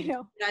 you sweetie.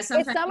 know, Yeah, it's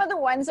sometimes some of the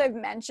ones I've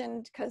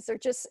mentioned because they're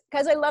just,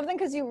 because I love them,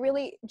 because you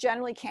really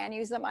generally can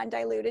use them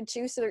undiluted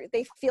too, so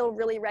they feel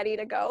really ready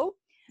to go.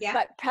 yeah.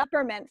 But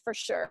peppermint for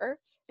sure,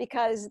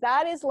 because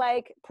that is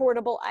like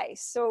portable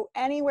ice. So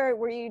anywhere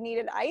where you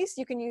needed ice,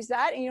 you can use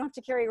that, and you don't have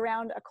to carry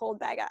around a cold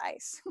bag of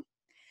ice.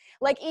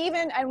 Like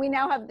even, and we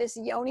now have this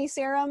yoni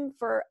serum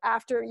for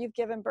after you've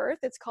given birth.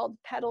 It's called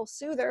Petal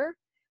Soother.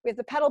 We have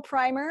the petal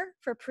primer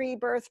for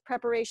pre-birth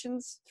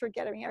preparations for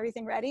getting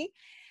everything ready.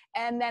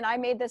 And then I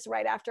made this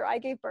right after I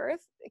gave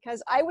birth,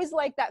 because I was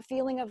like that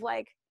feeling of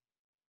like,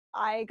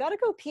 I gotta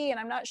go pee and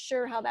I'm not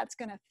sure how that's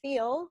gonna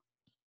feel,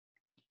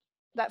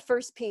 that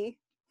first pee.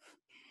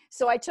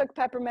 So I took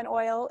peppermint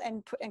oil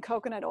and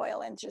coconut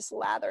oil and just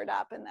lathered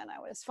up, and then I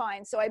was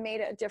fine. So I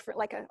made a different,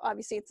 like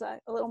obviously it's a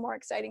little more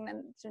exciting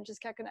than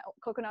just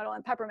coconut oil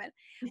and peppermint.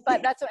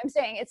 But that's what I'm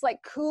saying. It's like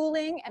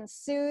cooling and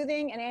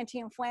soothing and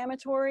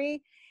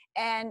anti-inflammatory,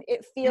 and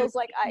it feels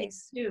like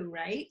ice. Too,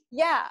 right?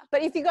 Yeah,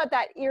 but if you got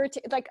that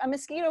like a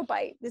mosquito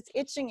bite that's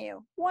itching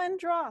you, one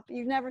drop,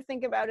 you never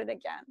think about it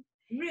again.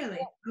 Really?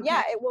 Okay.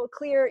 Yeah, it will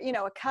clear, you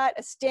know, a cut,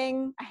 a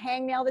sting, a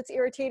hangnail that's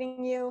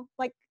irritating you,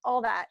 like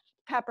all that.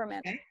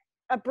 Peppermint. Okay.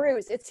 A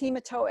bruise, it's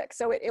hematoic,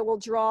 so it will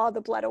draw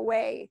the blood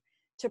away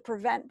to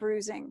prevent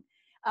bruising.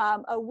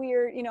 A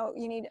weird, you know,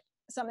 you need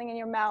something in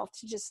your mouth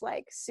to just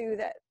like soothe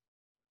it.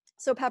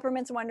 So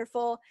peppermint's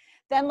wonderful.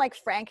 Then like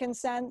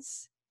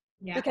frankincense,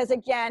 because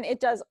again, it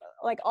does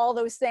like all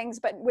those things,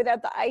 but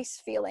without the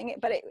ice feeling.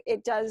 But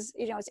it does,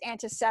 you know, it's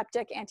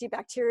antiseptic,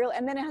 antibacterial,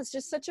 and then it has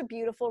just such a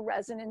beautiful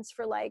resonance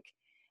for like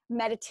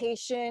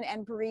meditation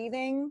and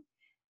breathing.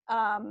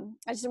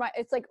 It's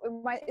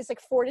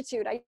like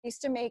fortitude. I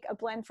used to make a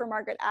blend for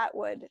Margaret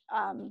Atwood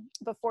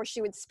before she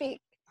would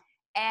speak,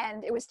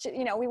 and it was,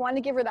 you know, we wanted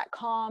to give her that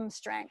calm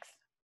strength.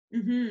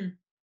 Mm-hmm.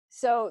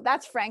 So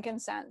that's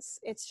frankincense.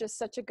 It's just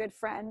such a good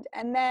friend.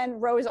 And then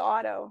rose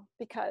otto,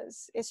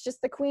 because it's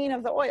just the queen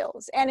of the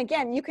oils. And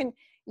again, you can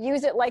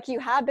use it like you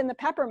have been the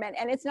peppermint,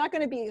 and it's not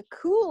going to be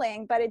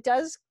cooling, but it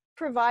does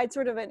provide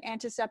sort of an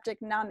antiseptic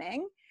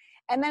numbing.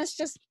 And then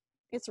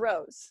it's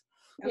rose,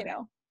 you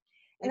know.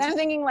 And then I'm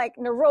thinking like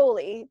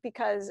neroli,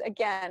 because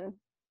again,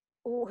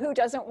 who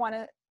doesn't want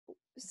to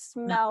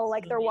smell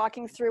like they're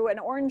walking through an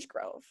orange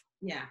grove?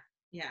 Yeah.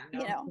 No,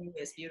 you know,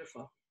 it's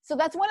beautiful. So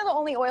that's one of the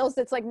only oils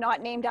that's like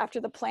not named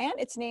after the plant.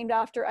 It's named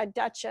after a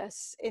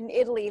duchess in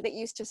Italy that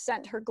used to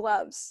scent her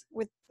gloves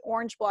with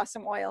orange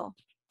blossom oil.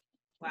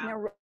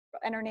 Wow.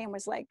 And her name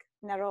was like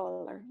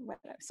Nerol or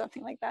whatever,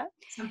 something like that.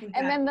 Something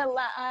and then the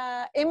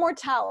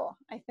Immortelle,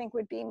 I think,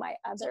 would be my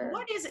other. So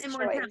what is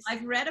Immortelle?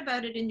 I've read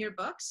about it in your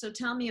book, so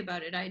tell me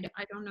about it. I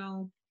don't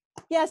know.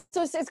 Yes,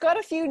 so it's got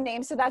a few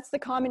names. So that's the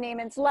common name.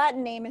 Its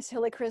Latin name is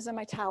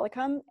Helichrysum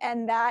italicum,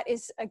 and that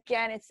is,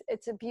 again,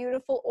 it's a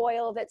beautiful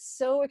oil that's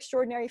so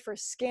extraordinary for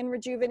skin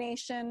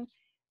rejuvenation,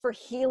 for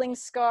healing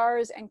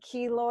scars and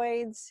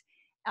keloids.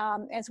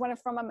 And it's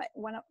from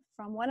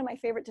one of my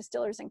favorite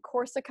distillers in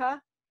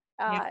Corsica.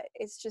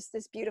 It's just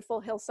this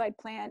beautiful hillside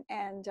plant,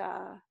 and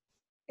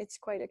it's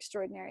quite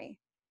extraordinary.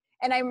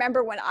 And I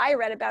remember when I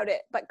read about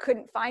it but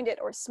couldn't find it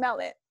or smell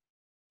it,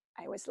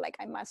 I was like,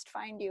 I must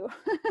find you.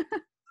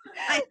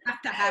 I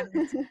have to have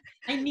it.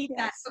 I need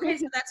that. Okay,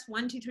 so that's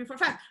 1, 2, 3, 4,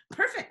 5.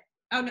 Perfect.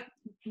 Oh no,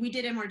 we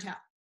did Immortelle.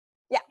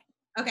 Yeah.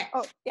 Okay.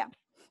 Oh yeah.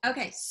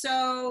 Okay,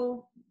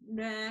 so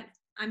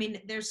I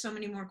mean, there's so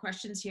many more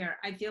questions here.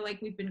 I feel like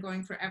we've been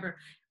going forever.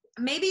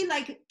 Maybe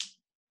like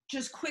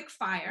just quick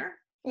fire.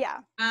 Yeah.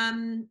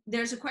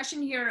 There's a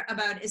question here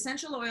about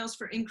essential oils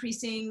for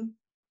increasing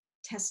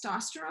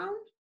testosterone.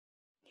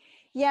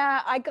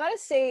 Yeah, I gotta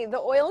say the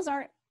oils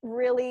aren't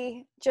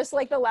really, just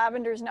like the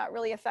lavender is not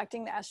really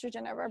affecting the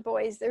estrogen of our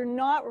boys. They're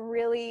not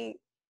really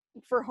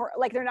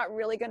they're not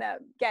really gonna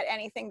get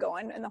anything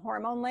going in the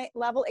hormone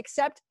level,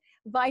 except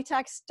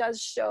Vitex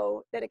does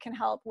show that it can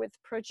help with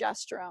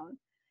progesterone.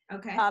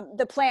 Okay.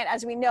 The plant,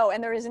 as we know,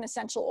 and there is an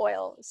essential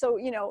oil. So,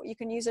 you know, you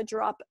can use a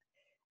drop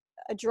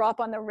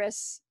on the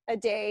wrists a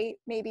day,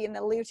 maybe in the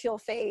luteal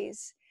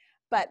phase,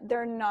 but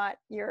they're not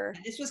your.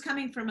 This was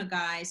coming from a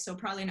guy, so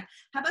probably not.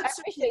 How about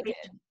circulation?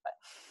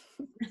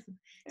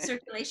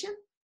 Circulation?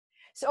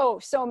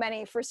 So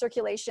many for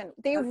circulation.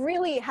 They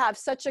really have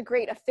such a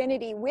great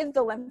affinity with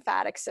the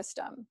lymphatic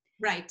system.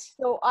 Right.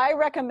 So I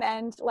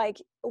recommend, like,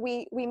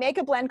 we make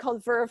a blend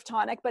called Verve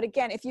Tonic, but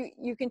again, if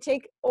you can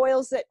take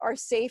oils that are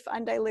safe,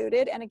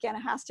 undiluted, and again,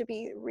 it has to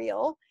be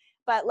real,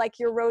 but like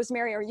your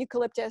rosemary or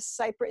eucalyptus,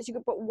 cypress, you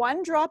can put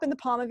 1 drop in the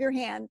palm of your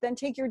hand, then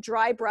take your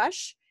dry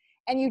brush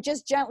and you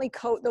just gently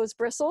coat those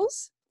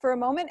bristles for a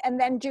moment, and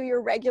then do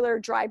your regular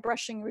dry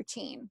brushing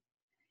routine.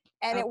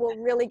 And it will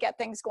really get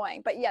things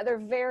going. But yeah, they're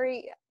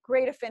very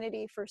great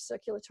affinity for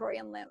circulatory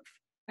and lymph.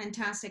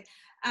 Fantastic.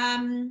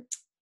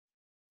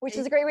 Which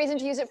is a great reason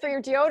to use it for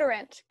your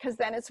deodorant, because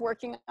then it's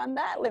working on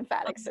that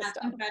lymphatic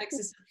system.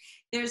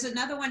 There's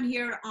another one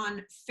here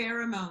on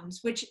pheromones,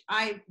 which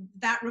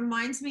that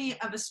reminds me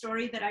of a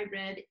story that I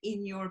read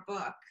in your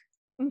book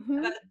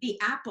about the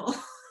apple.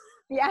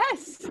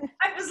 Yes.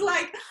 I was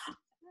like,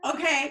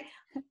 okay,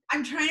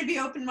 I'm trying to be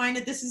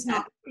open-minded. This is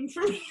not working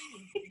for me.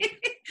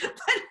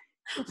 But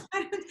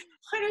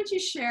why don't you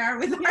share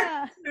with our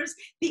listeners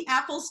the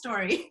apple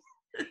story?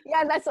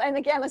 Yeah, and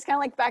again, that's kind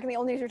of like back in the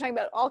old days, we were talking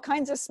about all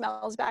kinds of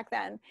smells back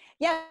then.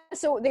 Yeah,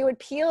 so they would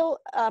peel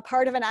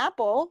part of an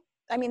apple,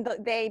 I mean,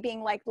 they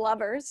being like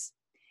lovers,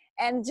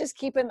 and just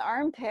keep an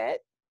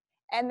armpit,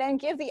 and then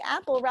give the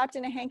apple wrapped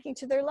in a hanky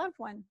to their loved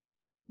one.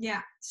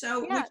 Yeah.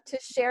 So yeah, to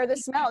share the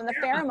smell and the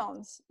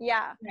pheromones.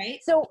 Yeah. Right.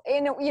 So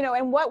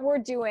and what we're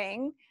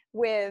doing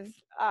with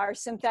our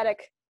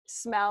synthetic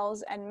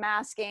smells and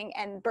masking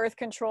and birth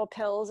control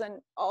pills and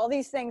all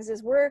these things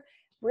is we're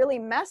really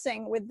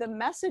messing with the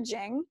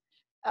messaging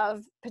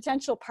of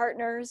potential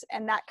partners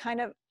and that kind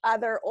of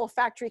other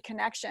olfactory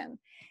connection.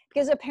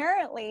 Because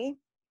apparently,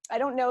 I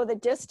don't know the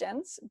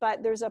distance,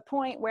 but there's a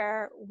point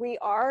where we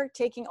are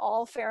taking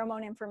all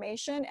pheromone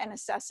information and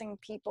assessing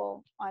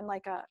people on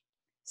like a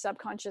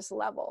subconscious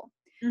level.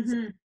 Mm-hmm. So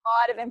there's a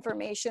lot of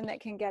information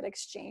that can get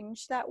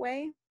exchanged that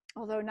way,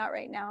 although not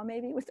right now,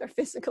 maybe with our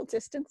physical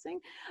distancing.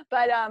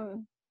 But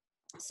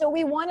so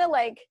we want to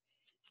like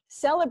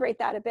celebrate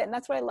that a bit, and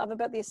that's what I love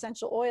about the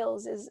essential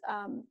oils is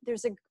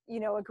there's a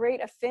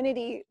great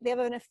affinity. They have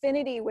an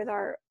affinity with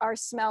our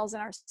smells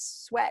and our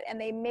sweat, and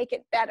they make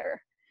it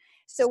better.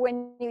 So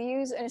when you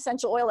use an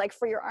essential oil like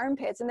for your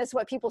armpits, and this is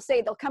what people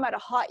say, they'll come out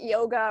of hot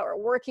yoga or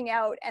working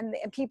out, and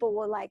people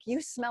will like,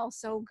 you smell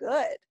so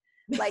good.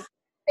 Like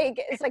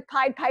it's like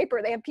Pied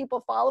Piper. They have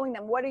people following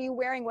them. What are you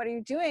wearing? What are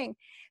you doing?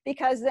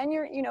 Because then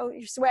you're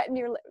sweating,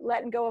 you're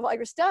letting go of all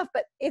your stuff,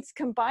 but it's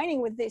combining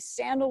with this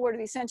sandalwood or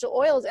the essential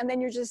oils. And then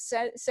you're just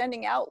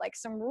sending out like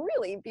some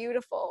really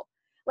beautiful,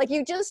 like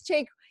you just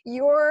take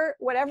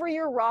whatever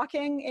you're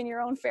rocking in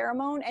your own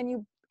pheromone and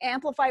you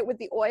amplify it with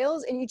the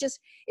oils, and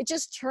it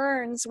just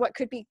turns what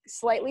could be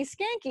slightly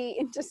skanky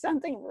into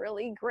something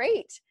really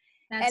great.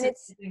 That's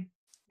and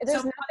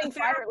there's so nothing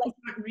finer. Like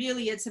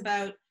really, it's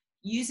about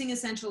using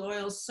essential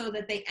oils so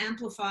that they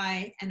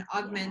amplify and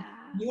augment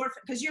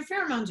because your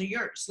pheromones are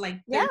yours. Like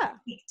they're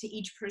unique to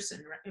each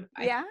person. Right?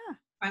 If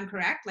I'm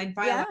correct. Like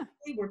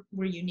biologically,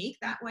 we're unique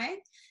that way.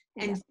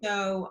 And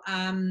so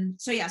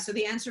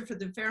the answer for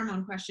the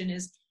pheromone question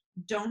is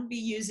don't be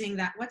using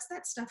that. What's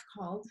that stuff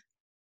called?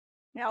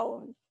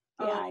 No.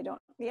 I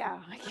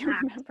can't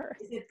remember.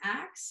 Is it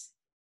Axe?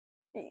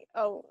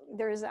 Oh,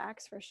 there's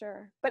Axe for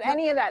sure. But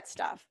any of that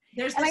stuff.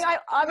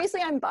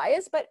 Obviously I'm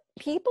biased, but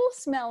people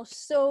smell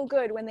so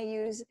good when they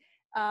use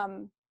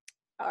our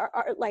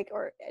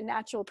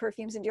natural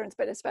perfumes and deodorants,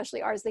 but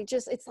especially ours.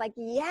 It's like,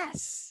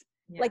 yes.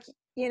 Like,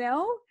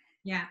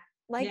 Yeah.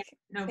 Like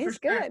no, it's for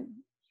sure. good.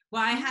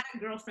 Well, I had a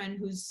girlfriend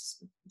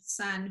who's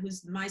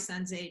my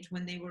son's age,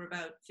 when they were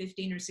about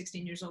 15 or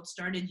 16 years old,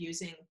 started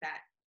using that.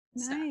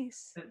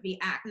 Nice. Stuff. The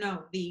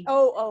not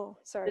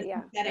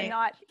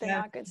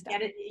good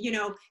stuff.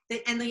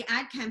 And the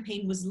ad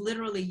campaign was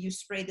literally, you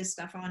spray this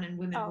stuff on and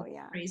women will go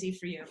crazy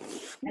for you.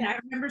 And I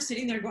remember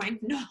sitting there going,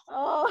 no.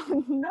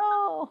 Oh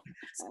no.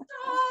 Stop.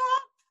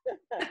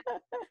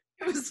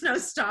 There was no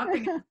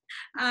stopping.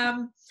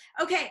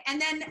 Okay,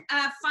 and then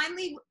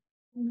finally,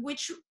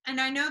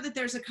 and I know that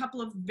there's a couple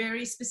of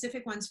very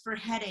specific ones for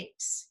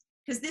headaches,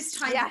 because this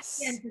ties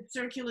into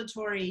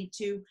circulatory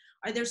too.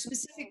 Are there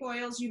specific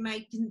oils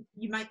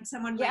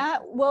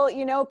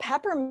well,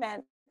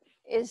 peppermint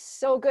is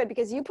so good,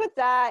 because you put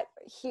that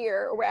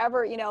here or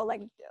wherever,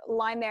 like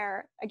line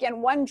there.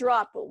 Again, one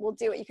drop will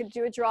do it. You could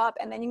do a drop,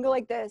 and then you can go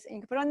like this, and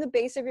you can put it on the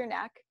base of your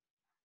neck,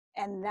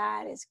 and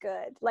that is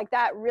good. Like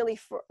that really,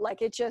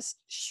 it just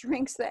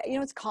shrinks that.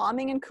 It's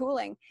calming and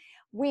cooling.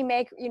 We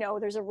make,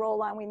 there's a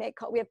roll-on we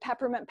have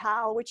Peppermint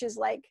Pal, which is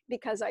like,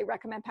 because I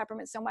recommend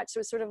peppermint so much, so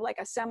it's sort of like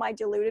a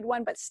semi-diluted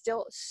one, but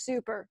still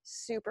super,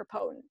 super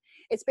potent.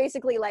 It's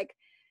basically like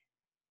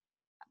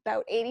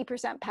about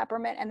 80%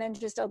 peppermint and then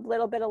just a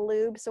little bit of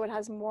lube, so it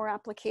has more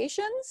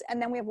applications.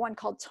 And then we have one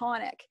called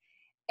Tonic,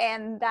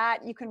 and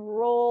that you can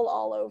roll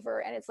all over,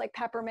 and it's like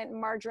peppermint,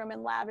 marjoram,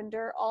 and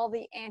lavender, all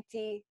the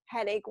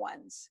anti-headache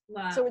ones.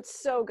 Wow. So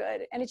it's so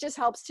good, and it just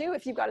helps too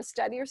if you've got a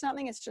study or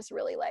something. It's just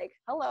really like,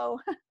 hello.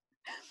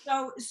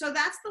 So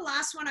that's the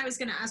last one I was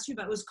going to ask you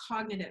about, was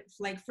cognitive.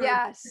 Like for,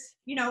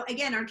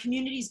 again, our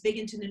community is big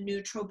into the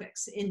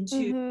nootropics,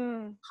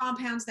 into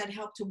compounds that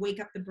help to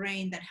wake up the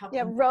brain, that help.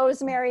 Yeah,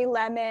 rosemary,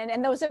 lemon,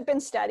 and those have been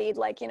studied.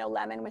 Like,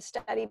 lemon was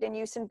studied in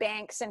use in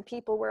banks, and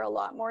people were a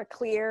lot more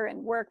clear,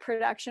 and work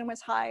production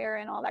was higher,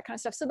 and all that kind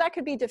of stuff. So that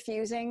could be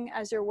diffusing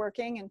as you're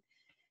working and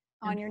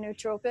on your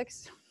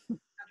nootropics.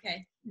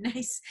 Okay,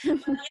 nice.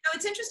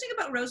 It's interesting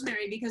about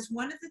rosemary, because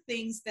one of the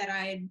things that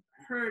I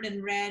heard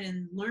and read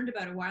and learned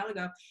about a while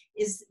ago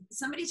is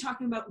somebody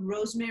talking about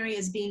rosemary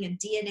as being a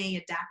DNA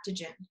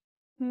adaptogen.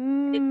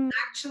 It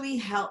actually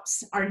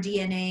helps our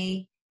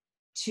DNA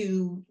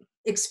to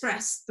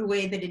express the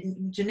way that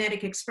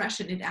genetic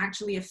expression, it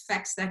actually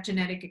affects that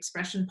genetic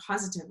expression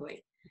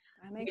positively.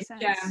 That makes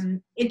sense.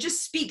 It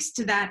just speaks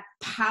to that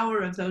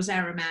power of those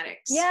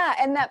aromatics. Yeah,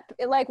 and that,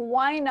 like,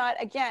 why not,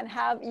 again,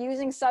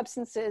 using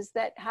substances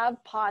that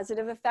have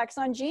positive effects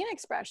on gene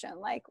expression?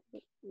 Like,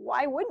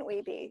 why wouldn't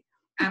we be?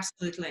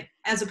 Absolutely.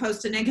 As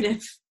opposed to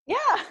negative, Yeah.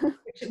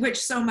 which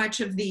so much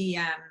of the,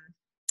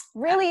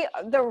 Really,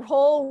 the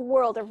whole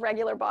world of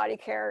regular body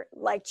care,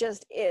 like,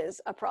 just is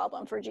a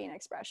problem for gene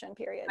expression,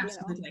 period.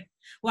 absolutely.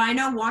 Well, I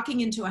know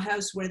walking into a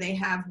house where they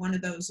have one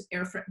of those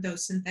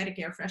those synthetic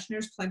air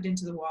fresheners plugged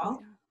into the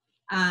wall,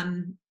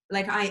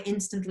 like I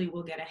instantly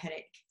will get a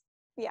headache.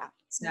 Yeah,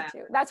 So, me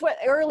too. That's what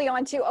early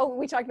on too. Oh,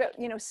 we talked about,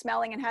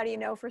 smelling and how do you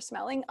know for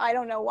smelling? I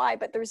don't know why,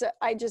 but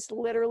I just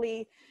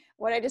literally,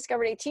 what I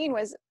discovered 18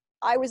 was,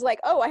 I was like,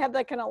 oh, I have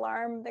like an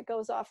alarm that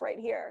goes off right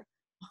here.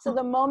 So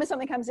the moment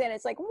something comes in,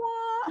 it's like,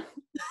 wah.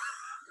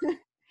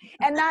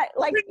 And that,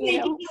 like,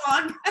 yeah.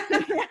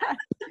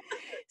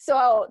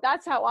 So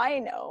that's how I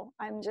know.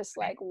 I'm just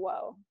like,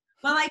 whoa.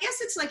 Well, I guess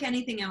it's like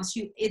anything else.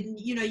 You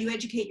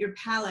educate your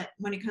palate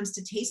when it comes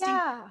to tasting.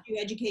 Yeah. You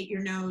educate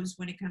your nose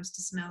when it comes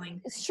to smelling.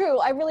 It's true.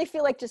 I really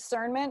feel like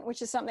discernment,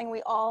 which is something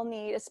we all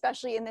need,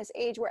 especially in this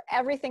age where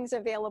everything's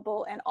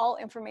available and all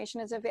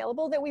information is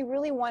available, that we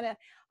really want to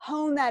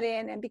hone that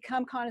in and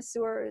become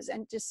connoisseurs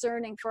and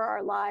discerning for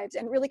our lives,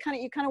 and really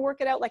you kind of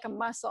work it out like a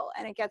muscle,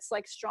 and it gets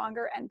like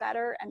stronger and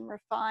better and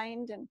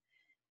refined, and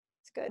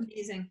it's good.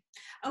 Amazing.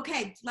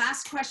 Okay,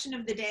 last question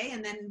of the day,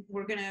 and then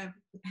we're going to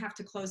have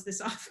to close this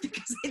off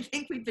because I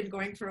think we've been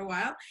going for a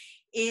while,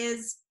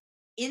 is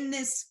in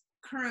this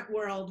current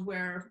world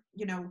where,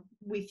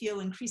 we feel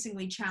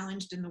increasingly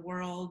challenged in the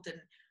world,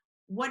 and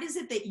what is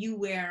it that you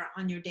wear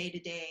on your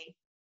day-to-day,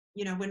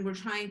 when we're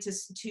trying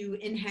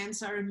to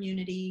enhance our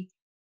immunity,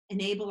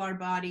 enable our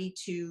body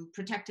to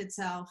protect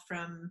itself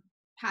from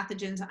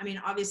pathogens? I mean,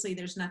 obviously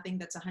there's nothing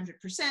that's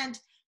 100%.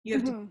 You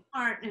have to be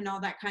smart and all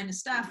that kind of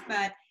stuff,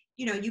 but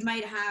you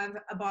might have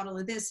a bottle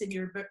of this in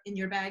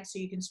your bag so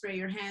you can spray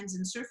your hands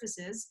and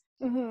surfaces.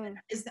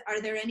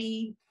 Are there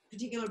any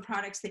particular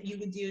products that you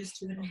would use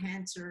to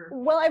enhance or?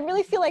 Well, I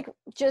really feel like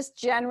just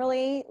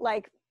generally,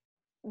 like,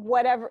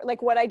 whatever,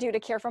 like what I do to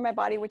care for my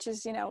body, which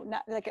is,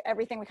 not like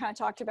everything we kind of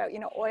talked about,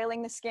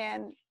 oiling the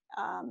skin,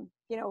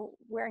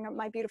 wearing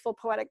my beautiful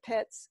poetic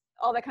pits,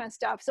 all that kind of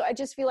stuff. So I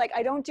just feel like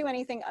I don't do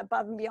anything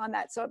above and beyond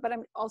that. So, but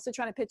I'm also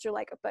trying to picture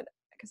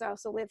because I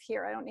also live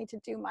here, I don't need to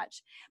do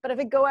much. But if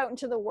I go out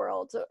into the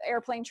world, so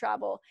airplane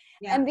travel,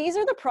 and these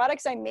are the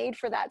products I made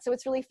for that. So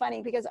it's really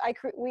funny because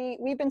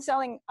we've been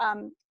selling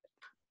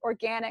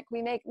organic.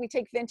 We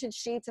take vintage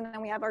sheets, and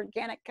then we have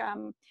organic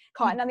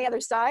cotton on the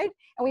other side,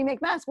 and we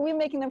make masks. We've been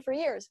making them for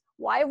years.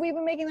 Why have we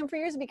been making them for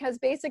years? Because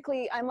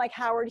basically I'm like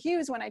Howard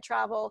Hughes when I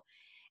travel,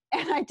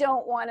 and I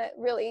don't want to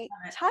really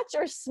touch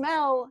or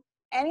smell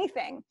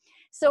anything.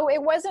 So it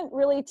wasn't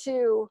really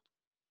to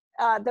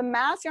the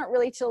masks aren't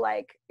really to,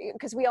 like,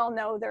 because we all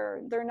know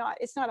they're not,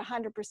 it's not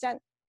 100%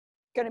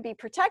 going to be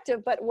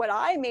protective, but what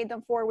I made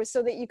them for was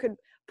so that you could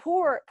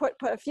put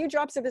a few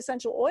drops of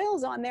essential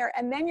oils on there,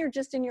 and then you're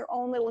just in your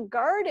own little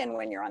garden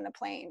when you're on the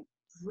plane.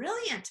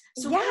 Brilliant.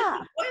 So what are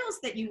the oils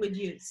that you would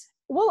use?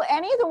 Well,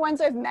 any of the ones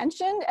I've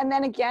mentioned, and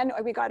then again,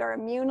 we got our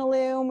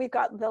Immunilum, we've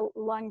got the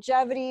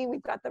longevity,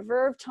 we've got the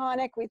Verve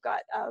tonic, we've got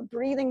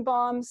breathing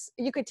balms.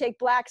 You could take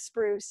black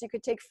spruce, you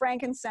could take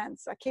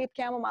frankincense, a Cape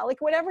chamomile,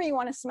 like whatever you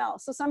want to smell.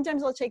 So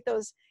sometimes I'll take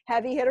those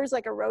heavy hitters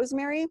like a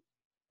rosemary,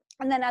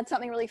 and then add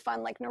something really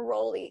fun like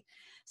neroli,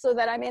 so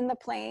that I'm in the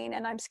plane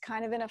and I'm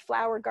kind of in a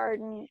flower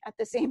garden at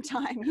the same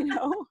time,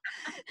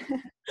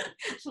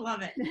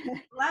 Love it.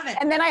 Love it.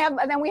 And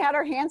then we had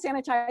our hand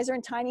sanitizer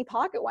in tiny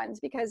pocket ones,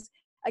 because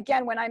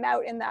again, when I'm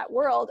out in that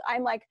world,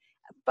 I'm like,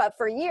 but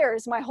for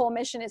years, my whole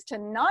mission is to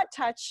not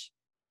touch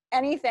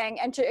anything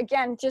and to,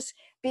 again, just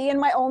be in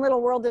my own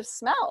little world of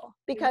smell,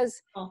 because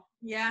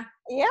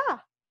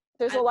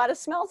there's a lot of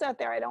smells out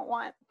there I don't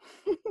want.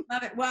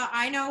 Love it. Well,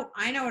 I know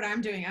what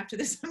I'm doing after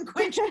this. I'm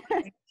going to.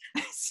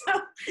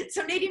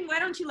 So Nadine, why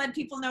don't you let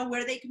people know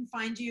where they can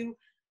find you,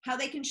 how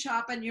they can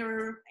shop on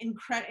your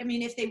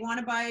if they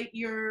want to buy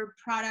your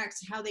products,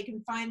 how they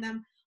can find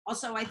them.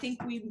 Also, I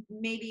think we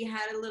maybe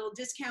had a little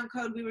discount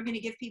code we were going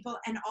to give people.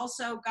 And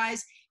also,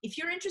 guys, if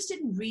you're interested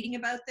in reading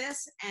about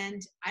this,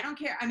 and I don't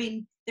care,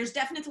 there's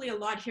definitely a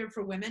lot here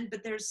for women,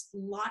 but there's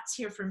lots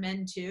here for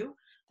men too.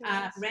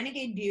 Yes.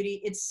 Renegade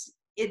Beauty,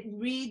 it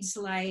reads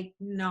like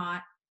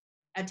not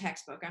a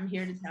textbook. I'm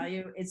here to tell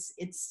you,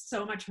 it's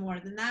so much more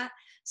than that.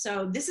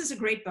 So this is a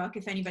great book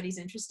if anybody's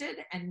interested.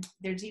 And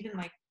there's even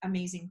like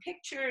amazing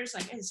pictures.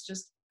 Like it's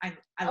just, I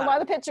love a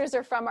lot of the pictures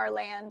are from our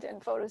land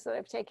and photos that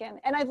I've taken.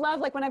 And I love,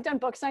 like when I've done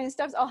book signing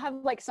stuff, I'll have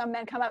like some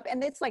men come up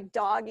and it's like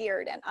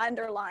dog-eared and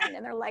underlined.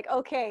 And they're like,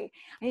 okay,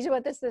 I need to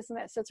put this, this, and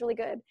this. So it's really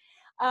good.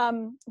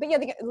 But yeah,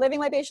 the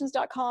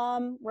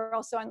livinglibations.com. We're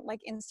also on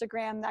like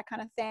Instagram, that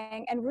kind of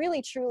thing. And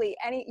really, truly,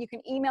 you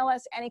can email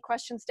us any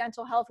questions,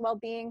 dental health,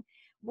 well-being.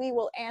 We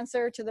will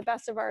answer to the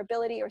best of our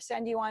ability or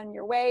send you on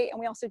your way. And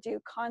we also do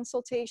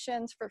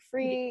consultations for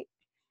free.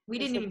 We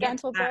didn't even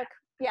dental get to that. book.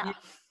 Yeah,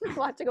 a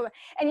lot to go with.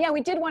 And yeah, we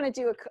did want to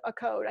do a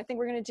code. I think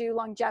we're going to do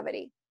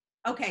longevity.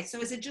 Okay, so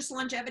is it just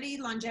longevity?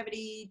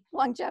 Longevity.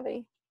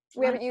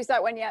 We haven't used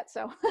that one yet,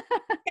 so.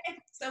 Okay,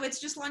 so it's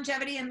just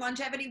longevity, and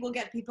longevity will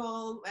get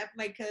people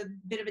like a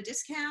bit of a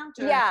discount?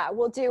 Or? Yeah,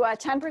 we'll do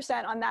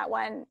 10% on that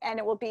one, and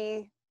it will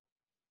be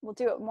we'll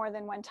do it more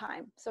than one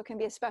time. So it can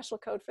be a special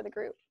code for the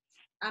group.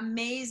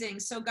 Amazing.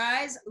 So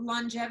guys,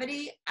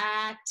 longevity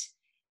at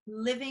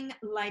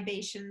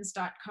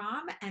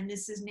livinglibations.com. And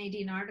this is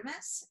Nadine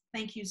Artemis.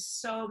 Thank you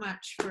so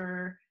much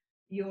for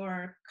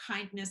your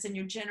kindness and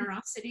your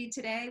generosity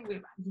today. We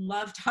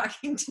love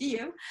talking to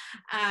you.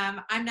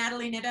 I'm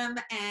Natalie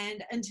Nidham,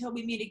 and until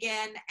we meet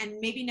again, and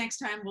maybe next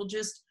time we'll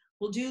do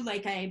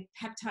like a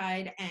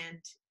peptide and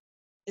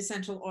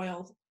essential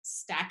oil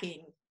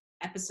stacking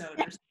episode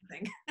or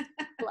something.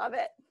 Love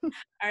it.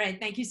 All right.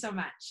 Thank you so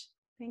much.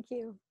 Thank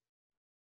you.